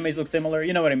lot of animes look similar,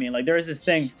 you know what I mean? Like there is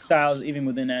distinct styles even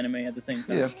within anime at the same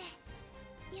time. Yeah.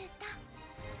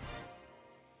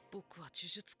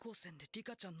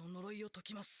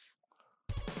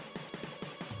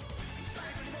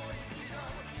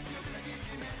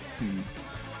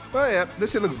 But yeah,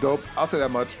 this shit looks dope. I'll say that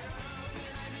much.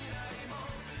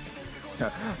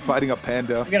 Fighting a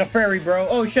panda. We got a fairy, bro.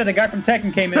 Oh shit, the guy from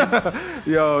Tekken came in.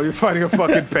 Yo, you're fighting a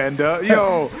fucking panda.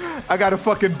 Yo, I gotta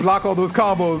fucking block all those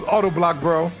combos. Auto block,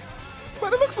 bro.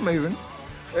 But it looks amazing.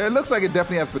 It looks like it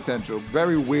definitely has potential.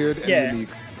 Very weird and unique.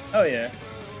 Oh yeah.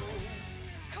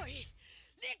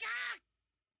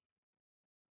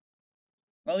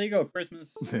 Well, there you go,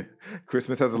 Christmas.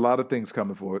 Christmas has a lot of things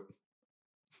coming for it.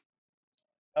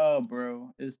 Oh,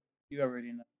 bro, you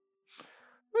already know.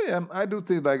 But yeah, I do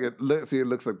think like it looks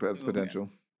like it has potential.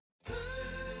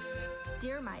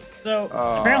 Dear Mike. So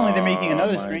apparently they're making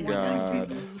another Stranger Things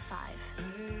season.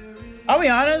 I'll be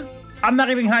honest, I'm not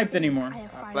even hyped anymore.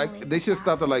 Like they should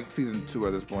stop at like season 2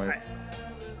 at this point.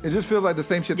 It just feels like the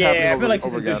same shit's happening over, I feel like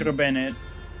season 2 again. should have been it.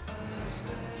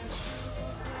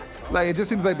 Like it just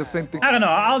seems like the same thing. I don't know.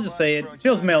 I'll just say it.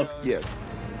 Feels milk. Yeah.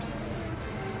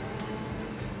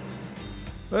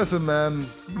 Listen, man.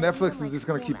 Netflix is just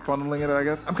gonna keep funneling it, I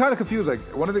guess. I'm kind of confused. Like,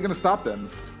 when are they gonna stop then?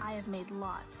 I have made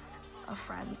lots of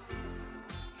friends.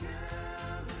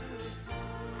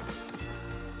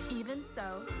 Even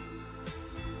so,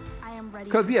 I am ready.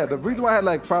 Because yeah, the reason why I had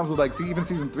like problems with like even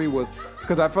season 3 was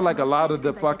because I felt like a lot of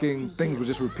the fucking things were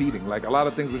just repeating. Like a lot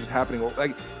of things were just happening.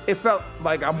 Like it felt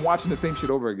like I'm watching the same shit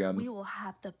over again. We will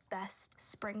have the best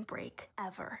spring break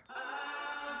ever.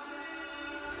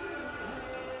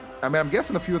 I mean, I'm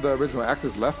guessing a few of the original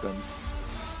actors left them.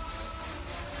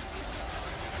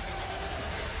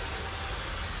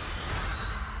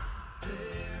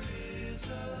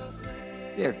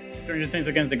 Yeah. Stranger Things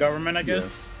against the government, I guess.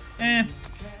 Yeah.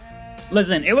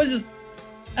 Listen, it was just,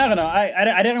 I don't know.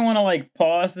 I didn't want to like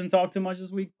pause and talk too much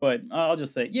this week, but I'll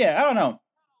just say, yeah, I don't know.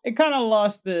 It kind of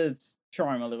lost its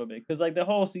charm a little bit because like the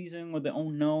whole season with the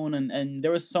unknown and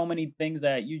there was so many things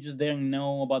that you just didn't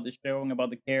know about the show and about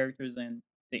the characters and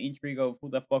the intrigue of who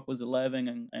the fuck was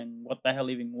Eleven and what the hell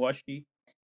even was she.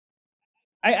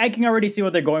 I can already see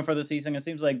what they're going for this season. It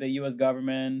seems like the U.S.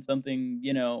 government, something,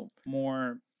 you know,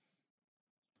 more,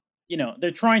 you know,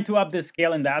 they're trying to up the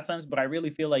scale in that sense, but I really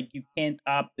feel like you can't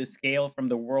up the scale from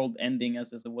the world ending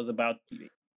as it was about to be.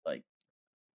 Like,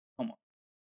 come on.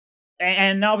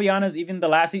 And I'll be honest, even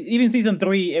even season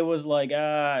 3, it was like,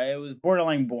 it was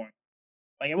borderline boring.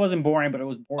 Like, it wasn't boring, but it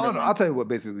was borderline. Oh, no, I'll tell you what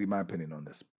basically my opinion on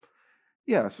this.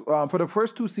 Yes, for the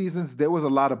first 2 seasons, there was a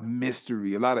lot of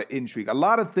mystery, a lot of intrigue, a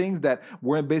lot of things that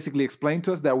weren't basically explained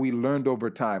to us that we learned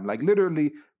over time. Like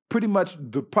literally, pretty much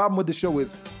the problem with the show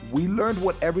is we learned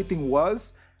what everything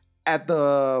was at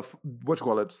the,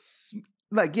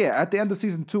 like, yeah, at the end of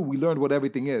season 2, we learned what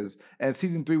everything is. And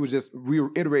season 3 was just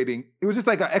reiterating. It was just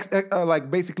like,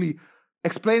 like basically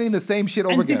explaining the same shit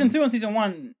over again. And season 2 and season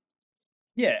 1,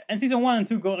 yeah, and season 1 and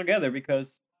 2 go together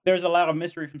because there's a lot of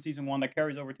mystery from season 1 that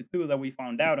carries over to 2 that we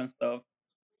found out and stuff.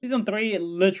 Season 3,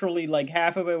 literally, like,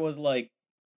 half of it was, like,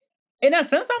 in a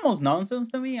sense, almost nonsense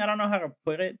to me. I don't know how to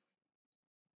put it.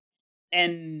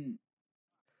 And,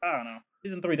 I don't know.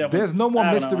 Season 3 definitely. There's no more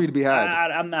mystery to be had.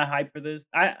 I'm not hyped for this.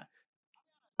 I'll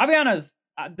be honest.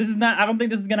 This is not. I don't think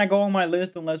this is gonna go on my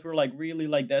list unless we're like really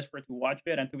like desperate to watch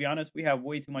it. And to be honest, we have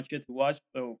way too much shit to watch,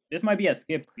 so this might be a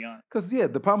skip. To be honest, because yeah,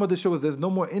 the problem with the show is there's no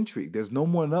more intrigue. There's no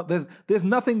more. There's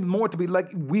nothing more to be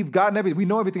like. We've gotten everything. We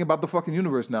know everything about the fucking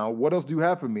universe now. What else do you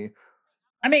have for me?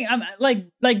 I mean, I'm like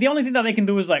the only thing that they can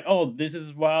do is like, oh, this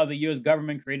is why the U.S.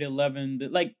 government created 11.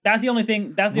 Like that's the only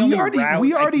thing. That's the only route.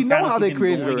 We already know how they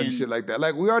created her and shit like that.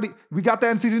 Like we got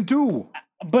that in season 2.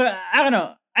 But I don't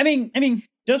know. I mean,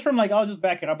 just from like, I'll just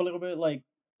back it up a little bit. Like,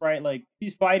 right, like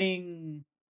she's fighting.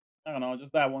 I don't know,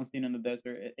 just that one scene in the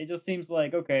desert. It just seems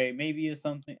like okay, maybe it's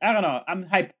something. I don't know. I'm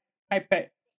hype.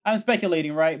 I'm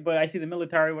speculating, right? But I see the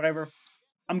military, whatever.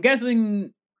 I'm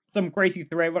guessing some crazy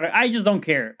threat. Whatever. I just don't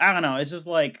care. I don't know. It's just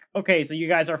like okay, so you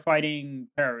guys are fighting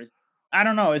terrorists. I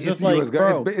don't know. It's just the like, US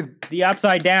bro, it's the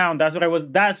upside down. That's what I was.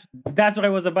 That's what I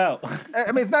was about.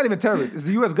 I mean, it's not even terrorists. It's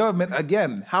the U.S. government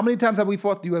again. How many times have we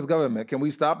fought the U.S. government? Can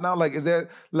we stop now? Like, is there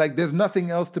like there's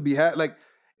nothing else to be had? Like,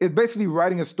 it's basically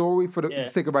writing a story for the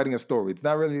sake of writing a story. It's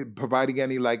not really providing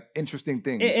any like interesting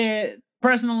things.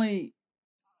 Personally,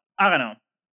 I don't know.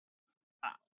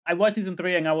 I watched season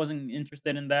 3 and I wasn't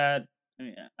interested in that. I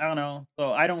mean, I don't know.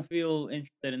 So I don't feel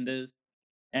interested in this.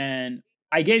 And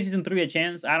I gave season 3 a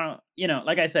chance. I don't,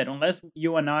 like I said, unless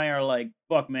you and I are like,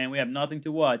 fuck, man, we have nothing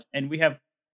to watch, and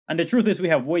the truth is, we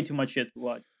have way too much shit to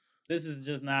watch. This is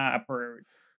just not a priority.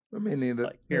 I mean, neither.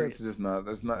 Like, It's just not.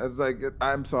 It's not. It's like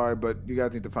I'm sorry, but you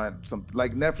guys need to find something.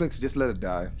 Like Netflix, just let it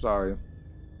die. Sorry.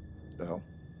 The hell.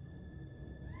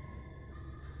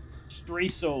 Stray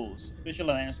Souls, official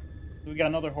announcement. We got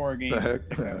another horror game. The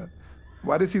heck?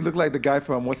 Why does he look like the guy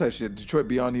from what's that shit? Detroit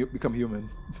Become Human.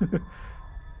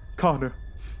 Connor.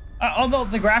 Although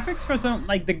the graphics for some,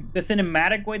 like the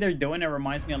cinematic way they're doing it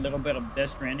reminds me a little bit of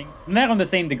Death Stranding. Not on the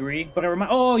same degree, but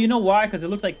oh, you know why? Because it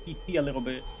looks like PT a little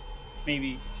bit,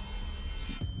 maybe.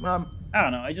 I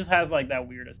don't know. It just has like that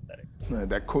weird aesthetic.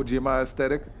 That Kojima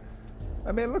aesthetic.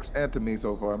 I mean, it looks to me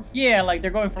so far. Yeah, like they're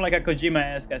going for like a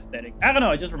Kojima-esque aesthetic. I don't know.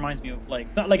 It just reminds me of like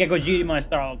a Kojima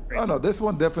style. Oh no, this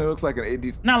one definitely looks like an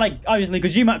AD. Not like obviously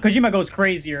Kojima goes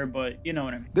crazier, but you know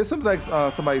what I mean. This seems like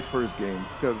somebody's first game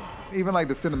because even like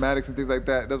the cinematics and things like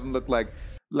that, it doesn't look like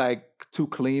too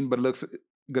clean, but it looks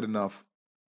good enough.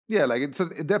 Yeah, like it's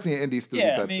definitely an indie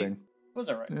studio type thing. It was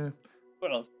alright. Yeah.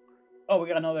 What else? Oh, we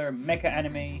got another mecha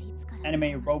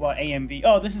anime robot AMV.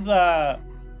 Oh, this is a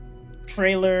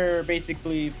trailer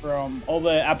basically from all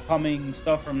the upcoming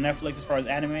stuff from Netflix as far as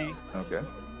anime. Okay.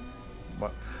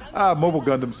 Mobile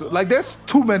Gundams. Like, there's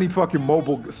too many fucking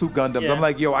mobile suit Gundams. Yeah. I'm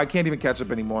like, yo, I can't even catch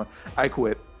up anymore. I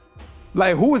quit.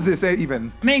 Like, who is this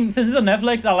even? I mean, since it's on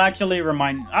Netflix, I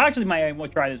actually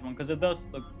might try this one because it does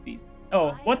look decent.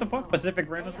 Oh, what the fuck? Pacific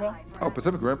Rim as well? Oh,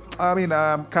 Pacific Rim. I mean,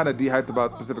 I'm kind of de-hyped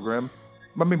about Pacific Rim.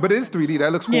 I mean, but it is 3D.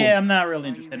 That looks cool. Yeah, I'm not really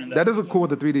interested in that. That does look cool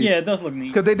with the 3D. Yeah, it does look neat.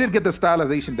 Because they did get the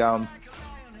stylization down.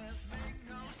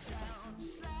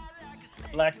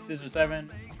 Black Scissor 7.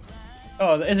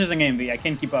 Oh, this is an AMV. I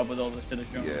can't keep up with all the shit they're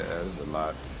showing. Yeah, there's a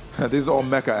lot. These are all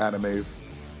mecha animes.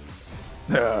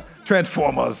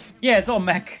 Transformers. Yeah, it's all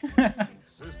mech.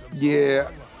 Yeah.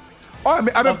 Oh,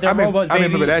 I robots, I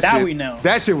remember that shit. We know.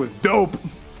 That shit was dope.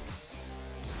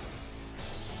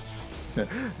 This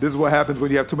is what happens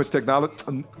when you have too much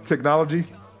technology.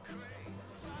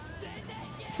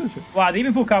 Wow, they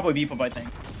even pulled Cowboy Bebop, I think.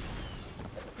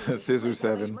 Scissor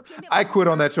 7. I quit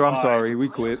on that show. I'm sorry. We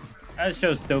quit. That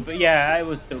show's stupid. Yeah, I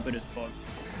was stupid as fuck.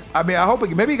 I mean, I hope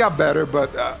maybe it got better, but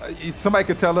somebody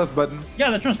could tell us. But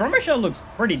yeah, the Transformers show looks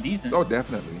pretty decent. Oh,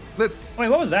 definitely. Wait,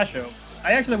 what was that show?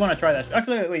 I actually want to try that show.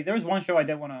 Actually, wait, there was one show I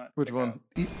did want to. Which one?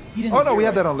 Oh no, we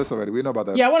have that on the list already. We know about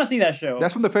that. Yeah, I want to see that show.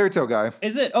 That's from the Fairy Tale guy.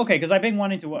 Is it? Okay, because I've been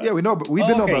wanting to watch. Yeah, we know, but we've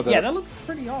been knowing about that. Yeah, that looks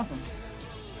pretty awesome.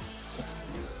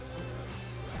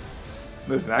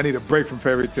 Listen, I need a break from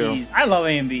Fairy Tale. Jeez, I love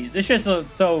AMVs. This shit's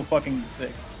so fucking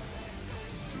sick.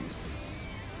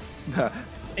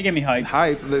 They get me hyped.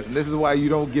 Hype. Listen, this is why you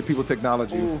don't give people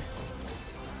technology.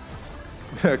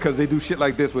 Because they do shit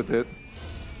like this with it.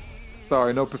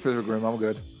 Sorry, no Pacific Rim. I'm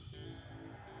good.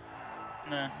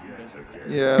 Nah.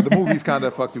 Yeah, the movies kind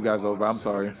of fucked you guys over. I'm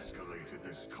sorry.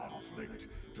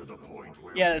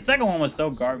 Yeah, the second one was so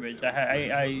garbage.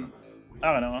 I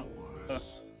don't know.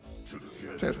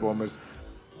 Transformers.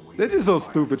 They're just so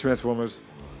stupid, Transformers.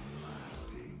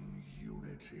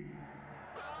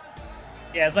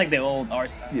 Yeah, it's like the old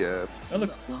art style. Yeah. That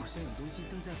looks cool.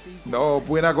 No,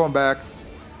 we're not going back.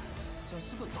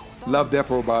 Love Death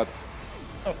Robots.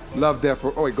 Oh, Love Death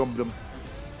Robots. Oh, wait, Gundam.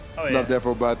 Oh, yeah. Love Death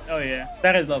Robots. Oh, yeah.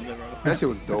 That is Love Death Robots. That shit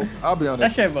was dope. I'll be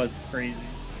honest. That shit was crazy.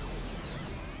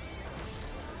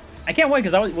 I can't wait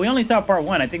because we only saw part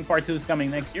 1. I think part 2 is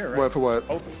coming next year, right? What, for what?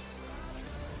 Hopefully.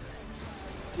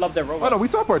 Love Death Robots. Oh, no, we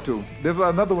saw part 2. There's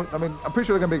another one. I mean, I'm pretty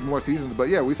sure they're going to make more seasons, but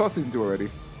yeah, we saw season 2 already.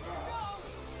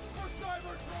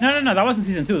 No. That wasn't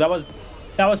season 2. That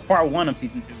was part 1 of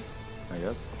season 2. I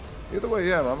guess. Either way,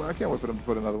 yeah, I can't wait for them to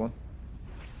put another one.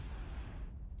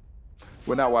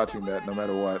 We're not watching that, no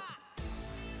matter what.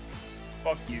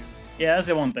 Fuck you. Yeah, that's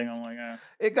the one thing I'm like,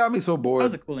 It got me so bored. That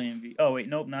was a cool AMV. Oh, wait,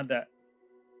 nope, not that.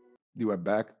 You went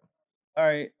back? All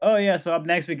right. Oh, yeah, so up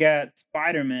next we got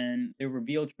Spiderman, the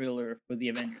reveal trailer for the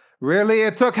Avengers. Really?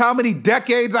 It took how many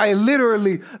decades?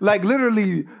 Literally,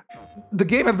 the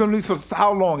game has been released for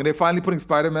how long? And they're finally putting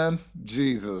Spider-Man?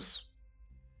 Jesus.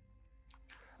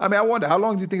 I mean, I wonder, how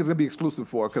long do you think it's going to be exclusive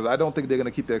for? Because I don't think they're going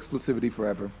to keep the exclusivity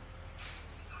forever.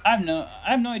 I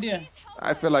have no idea.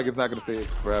 I feel like it's not going to stay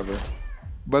forever.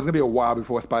 But it's gonna be a while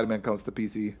before Spider-Man comes to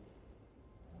PC.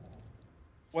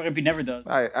 What if he never does?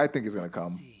 I think it's gonna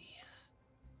come.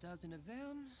 Dozen of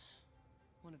them,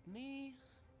 one of me.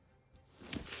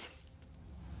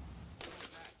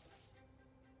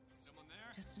 Someone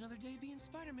there? Just another day being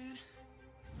Spider-Man.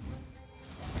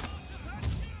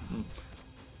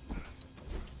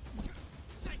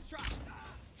 Nice try.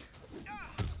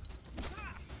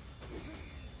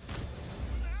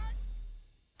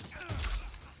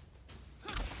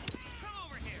 Come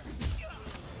over here.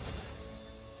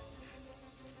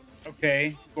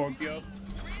 Okay, Scorpio. Really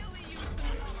use some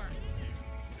power.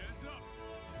 Hands up.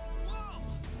 Whoa!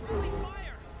 Holy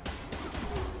fire!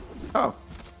 Oh,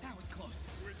 That was close.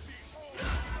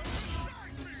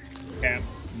 Cap.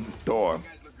 Thor. You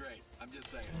guys look great. I'm just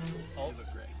saying. You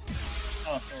look great.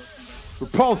 Oh, Thor.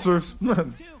 Repulsors.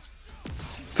 Two.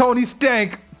 Tony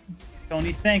Stank.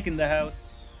 Tony Stank in the house.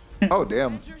 Oh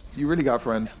damn, you really got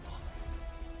friends.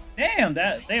 Damn,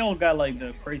 that they all got like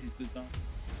the crazy suits on.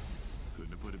 Couldn't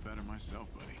have put it better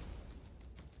myself, buddy.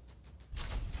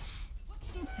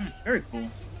 Very cool.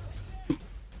 Come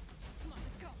on,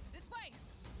 let's go. This way.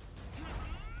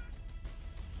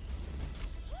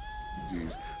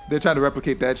 Jeez, they're trying to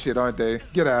replicate that shit, aren't they?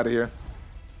 Get out of here.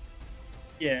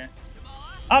 Yeah.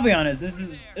 I'll be honest,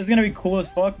 it's gonna be cool as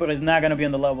fuck, but it's not gonna be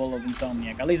on the level of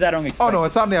Insomniac. At least I don't expect. Oh no,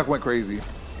 Insomniac went crazy.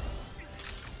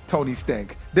 Tony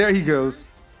Stank. There he goes.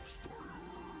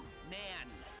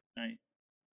 Nice.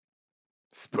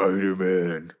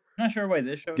 Spider-Man. I'm not sure why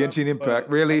this showed Genshin up, Impact,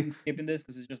 but really? I'm skipping this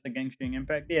because it's just a Genshin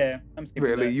Impact. Yeah, I'm skipping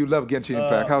Really? that. You love Genshin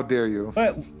Impact. How dare you?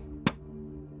 But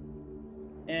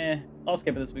I'll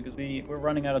skip it this week because we're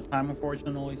running out of time,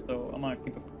 unfortunately. So I'm gonna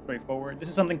keep it straightforward. This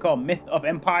is something called Myth of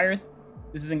Empires.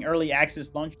 This is an early access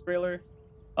launch trailer.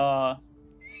 I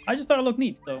just thought it looked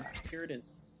neat, so here it is.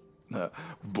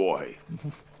 Boy.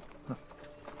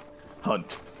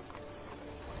 Hunt.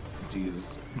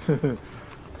 Jesus. The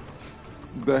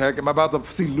heck? Am I about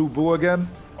to see Lu Bu again?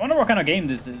 I wonder what kind of game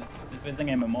this is. If it's an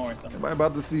MMO or something. Am I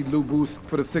about to see Lu Bu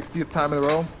for the 60th time in a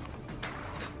row?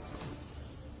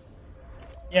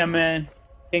 Yeah, man.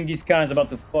 Genghis Khan's about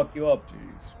to fuck you up.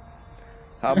 Jeez.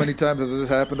 How many times has this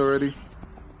happened already?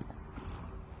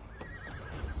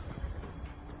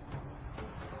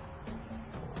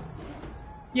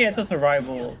 Yeah, it's a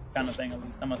survival kind of thing, at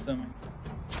least, I'm assuming.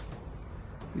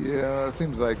 Yeah,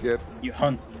 seems like it. You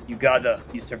hunt, you gather,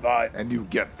 you survive. And you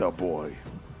get the boy.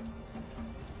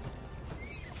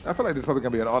 I feel like this is probably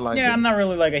gonna be an online Yeah, game. I'm not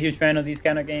really like a huge fan of these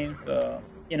kind of games.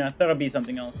 You know, that'll be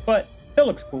something else. But it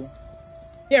looks cool.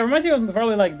 Yeah, it reminds me of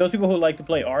probably like those people who like to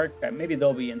play art. Maybe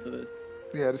they'll be into this.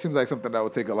 Yeah, it seems like something that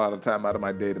would take a lot of time out of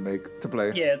my day to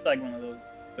play. Yeah, it's like one of those.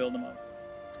 Build them up.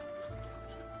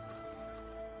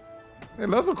 It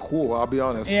does look cool, I'll be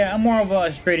honest. Yeah, I'm more of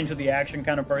a straight into the action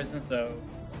kind of person, so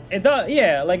it does.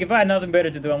 Yeah, like if I had nothing better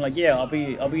to do, I'm like, yeah, I'll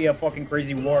be a fucking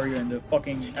crazy warrior in the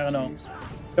fucking, I don't know,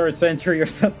 3rd century or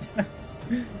something.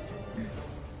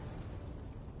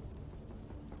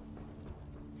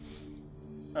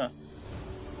 Huh.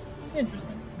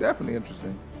 Interesting. Definitely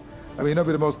interesting. I mean, it'd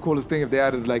be the most coolest thing if they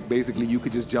added, like, basically you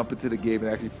could just jump into the game and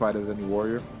actually fight as any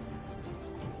warrior.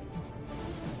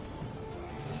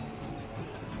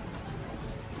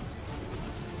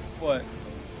 What?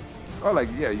 Or, like,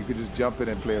 yeah, you could just jump in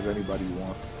and play as anybody you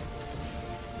want.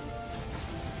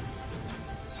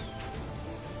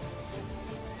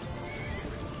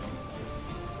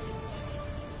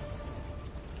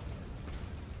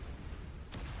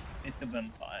 It's the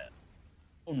vampire.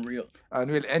 Unreal.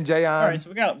 Unreal Engine. Alright, so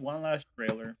we got one last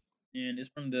trailer. And it's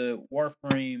from the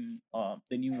Warframe,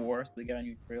 the new Wars. They got a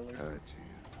new trailer.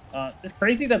 It's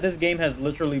crazy that this game has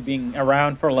literally been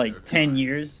around for like 10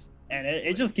 years. And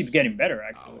it just keeps getting better,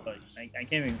 actually. Like, I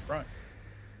can't even front.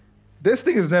 This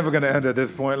thing is never going to end at this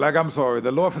point. Like, I'm sorry.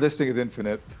 The lore for this thing is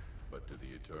infinite. But to the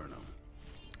eternal,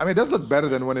 I mean, it does look better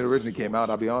than when it originally came out,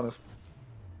 I'll be honest.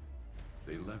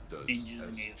 they left us Ages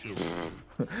and as ages.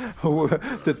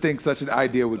 children. To think such an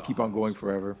idea would keep on going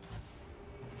forever.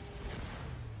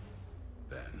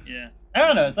 Then Yeah. I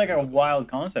don't know. It's like a wild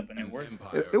concept and it worked.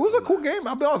 It was a cool game.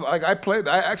 I'll be honest. Like, I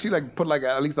actually like put like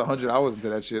at least 100 hours into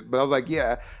that shit. But I was like,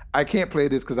 yeah, I can't play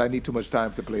this because I need too much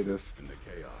time to play this. in the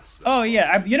chaos. Oh,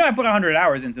 yeah. I put 100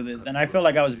 hours into this. And I feel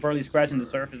like I was barely scratching the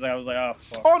surface. I was like, oh,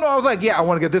 fuck. Oh no, I was like, yeah, I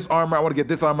want to get this armor. I want to get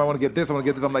this armor. I want to get this. I want to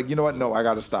get this. I'm like, you know what? No, I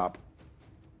gotta stop.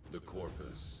 The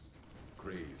corpus,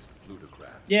 crazed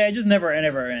plutocrat. Yeah, it just never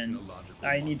ends.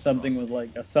 I need something with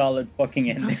like a solid fucking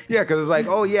ending. Yeah, because it's like,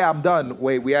 oh yeah, I'm done.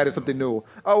 Wait, we added something new.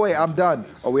 Oh wait, I'm done.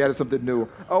 Oh, we added something new.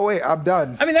 Oh wait, I'm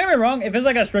done. I mean, don't get me wrong. If it's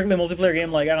like a strictly multiplayer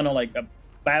game, like, I don't know, like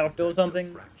Battlefield or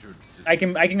something, I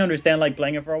can understand like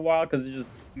playing it for a while because it's just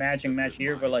match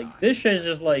here. But like this shit is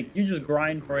just like you just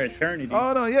grind for eternity.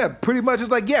 Oh no, yeah, pretty much.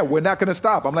 It's like, yeah, we're not gonna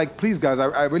stop. I'm like, please guys,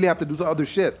 I really have to do some other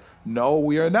shit. No,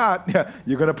 we are not.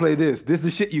 You're gonna play this. This is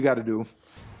the shit you got to do.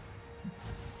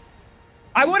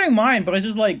 I wouldn't mind, but it's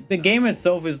just like the game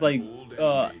itself is like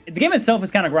the game itself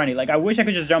is kind of grindy. Like I wish I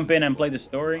could just jump in and play the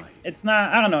story. It's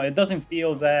not. I don't know. It doesn't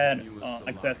feel that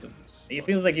excessive. It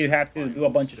feels like you have to do a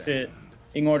bunch of shit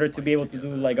in order to be able to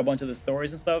do like a bunch of the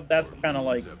stories and stuff. That's what kind of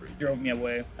like drove me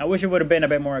away. I wish it would have been a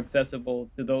bit more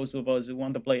accessible to those of us who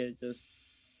want to play it just,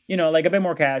 you know, like a bit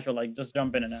more casual, like just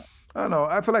jump in and out. I don't know.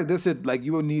 I feel like this is like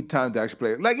you will need time to actually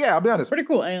play it. Like, yeah, I'll be honest. Pretty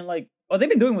cool. And like what they've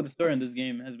been doing with the story in this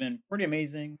game has been pretty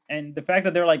amazing. And the fact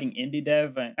that they're like an indie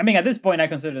dev, I mean, at this point, I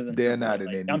consider them. They're not an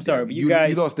like, indie. I'm sorry, dev. but you guys.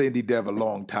 You lost the indie dev a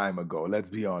long time ago. Let's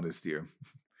be honest here.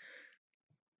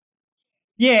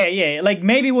 Yeah. Like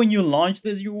maybe when you launched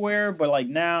this, you were, but like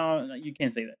now, you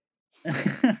can't say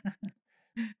that.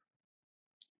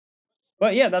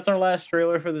 But yeah, that's our last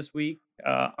trailer for this week.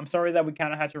 I'm sorry that we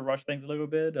kind of had to rush things a little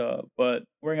bit, but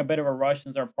we're in a bit of a rush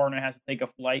since our partner has to take a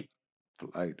flight.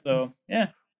 So yeah.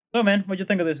 So man, what'd you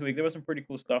think of this week? There was some pretty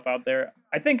cool stuff out there.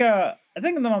 I think my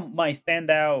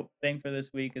standout thing for this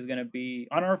week is gonna be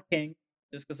Honor of King,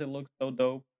 just because it looks so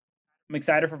dope. I'm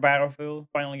excited for Battlefield.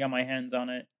 Finally got my hands on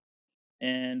it.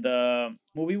 And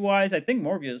movie-wise, I think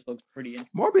Morbius looks pretty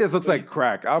interesting. Morbius looks like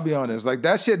crack. I'll be honest. Like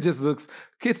that shit just looks.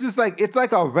 It's just like it's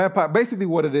like a vampire. Basically,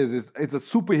 what it is it's a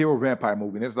superhero vampire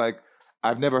movie. And it's like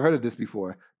I've never heard of this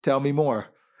before. Tell me more.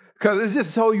 Because it's just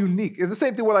so unique. It's the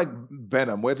same thing with like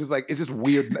Venom, where it's just like it's just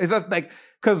weird. It's just like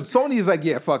because Sony is like,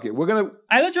 yeah, fuck it, we're gonna.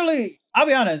 I'll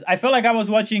be honest. I felt like I was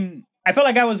watching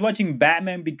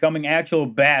Batman becoming actual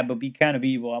bad, but be kind of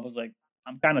evil. I was like,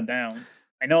 I'm kind of down.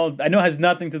 I know it has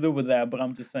nothing to do with that, but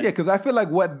I'm just saying. Yeah, because I feel like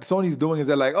what Sony's doing is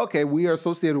they're like, okay, we are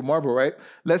associated with Marvel, right?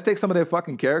 Let's take some of their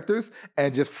fucking characters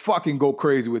and just fucking go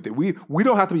crazy with it. We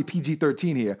don't have to be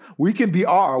PG-13 here. We can be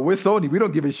R. We're Sony. We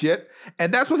don't give a shit.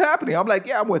 And that's what's happening. I'm like,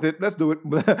 yeah, I'm with it. Let's do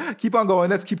it. Keep on going.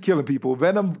 Let's keep killing people.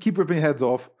 Venom, keep ripping heads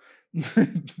off. I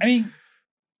mean,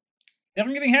 they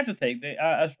don't even have to take.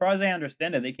 As far as I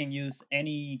understand it, they can use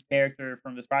any character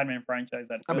from the Spider-Man franchise.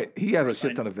 I mean, he has a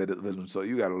shit ton of villains, so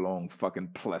you got a long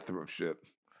fucking plethora of shit.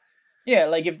 Yeah,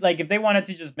 if they wanted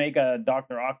to just make a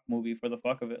Dr. Ock movie for the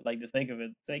fuck of it, like the sake of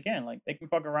it, they can. Like they can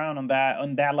fuck around on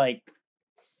that. Like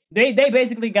they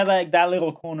basically got like that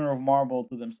little corner of Marvel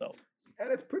to themselves.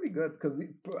 And it's pretty good because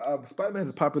Spider-Man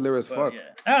is popular as fuck. Yeah.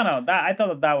 I don't know. I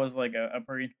thought that was like a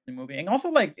pretty interesting movie, and also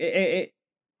like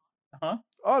Huh?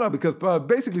 Oh no, because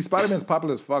basically Spider-Man's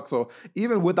popular as fuck. So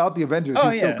even without the Avengers,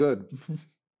 he's still good.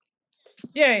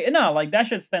 Yeah, no, like that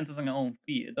shit stands on its own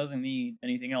feet. It doesn't need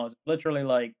anything else. Literally,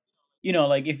 like, you know,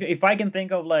 like if I can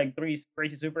think of like three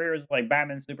crazy superheroes, like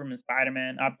Batman, Superman,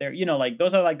 Spider-Man up there, you know, like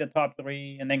those are like the top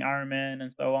three, and then Iron Man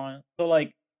and so on. So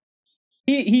like,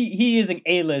 he is an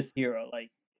A-list hero. Like,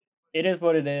 it is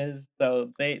what it is.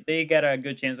 So they got a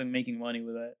good chance of making money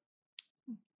with that.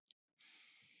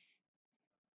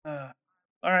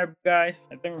 All right, guys.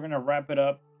 I think we're gonna wrap it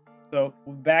up. So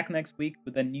we'll be back next week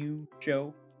with a new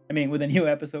show. I mean, with a new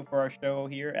episode for our show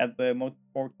here at the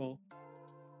MOTIFPORTAL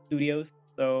Studios.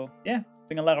 So yeah, it's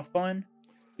been a lot of fun.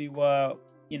 See what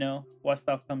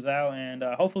stuff comes out, and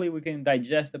hopefully we can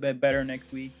digest a bit better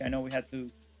next week. I know we had to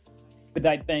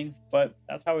expedite things, but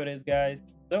that's how it is, guys.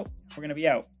 So we're gonna be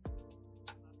out.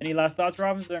 Any last thoughts,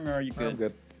 Robinson, or are you good? I'm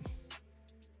good.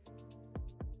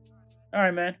 All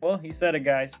right, man. Well, he said it,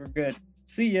 guys. We're good.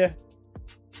 See ya.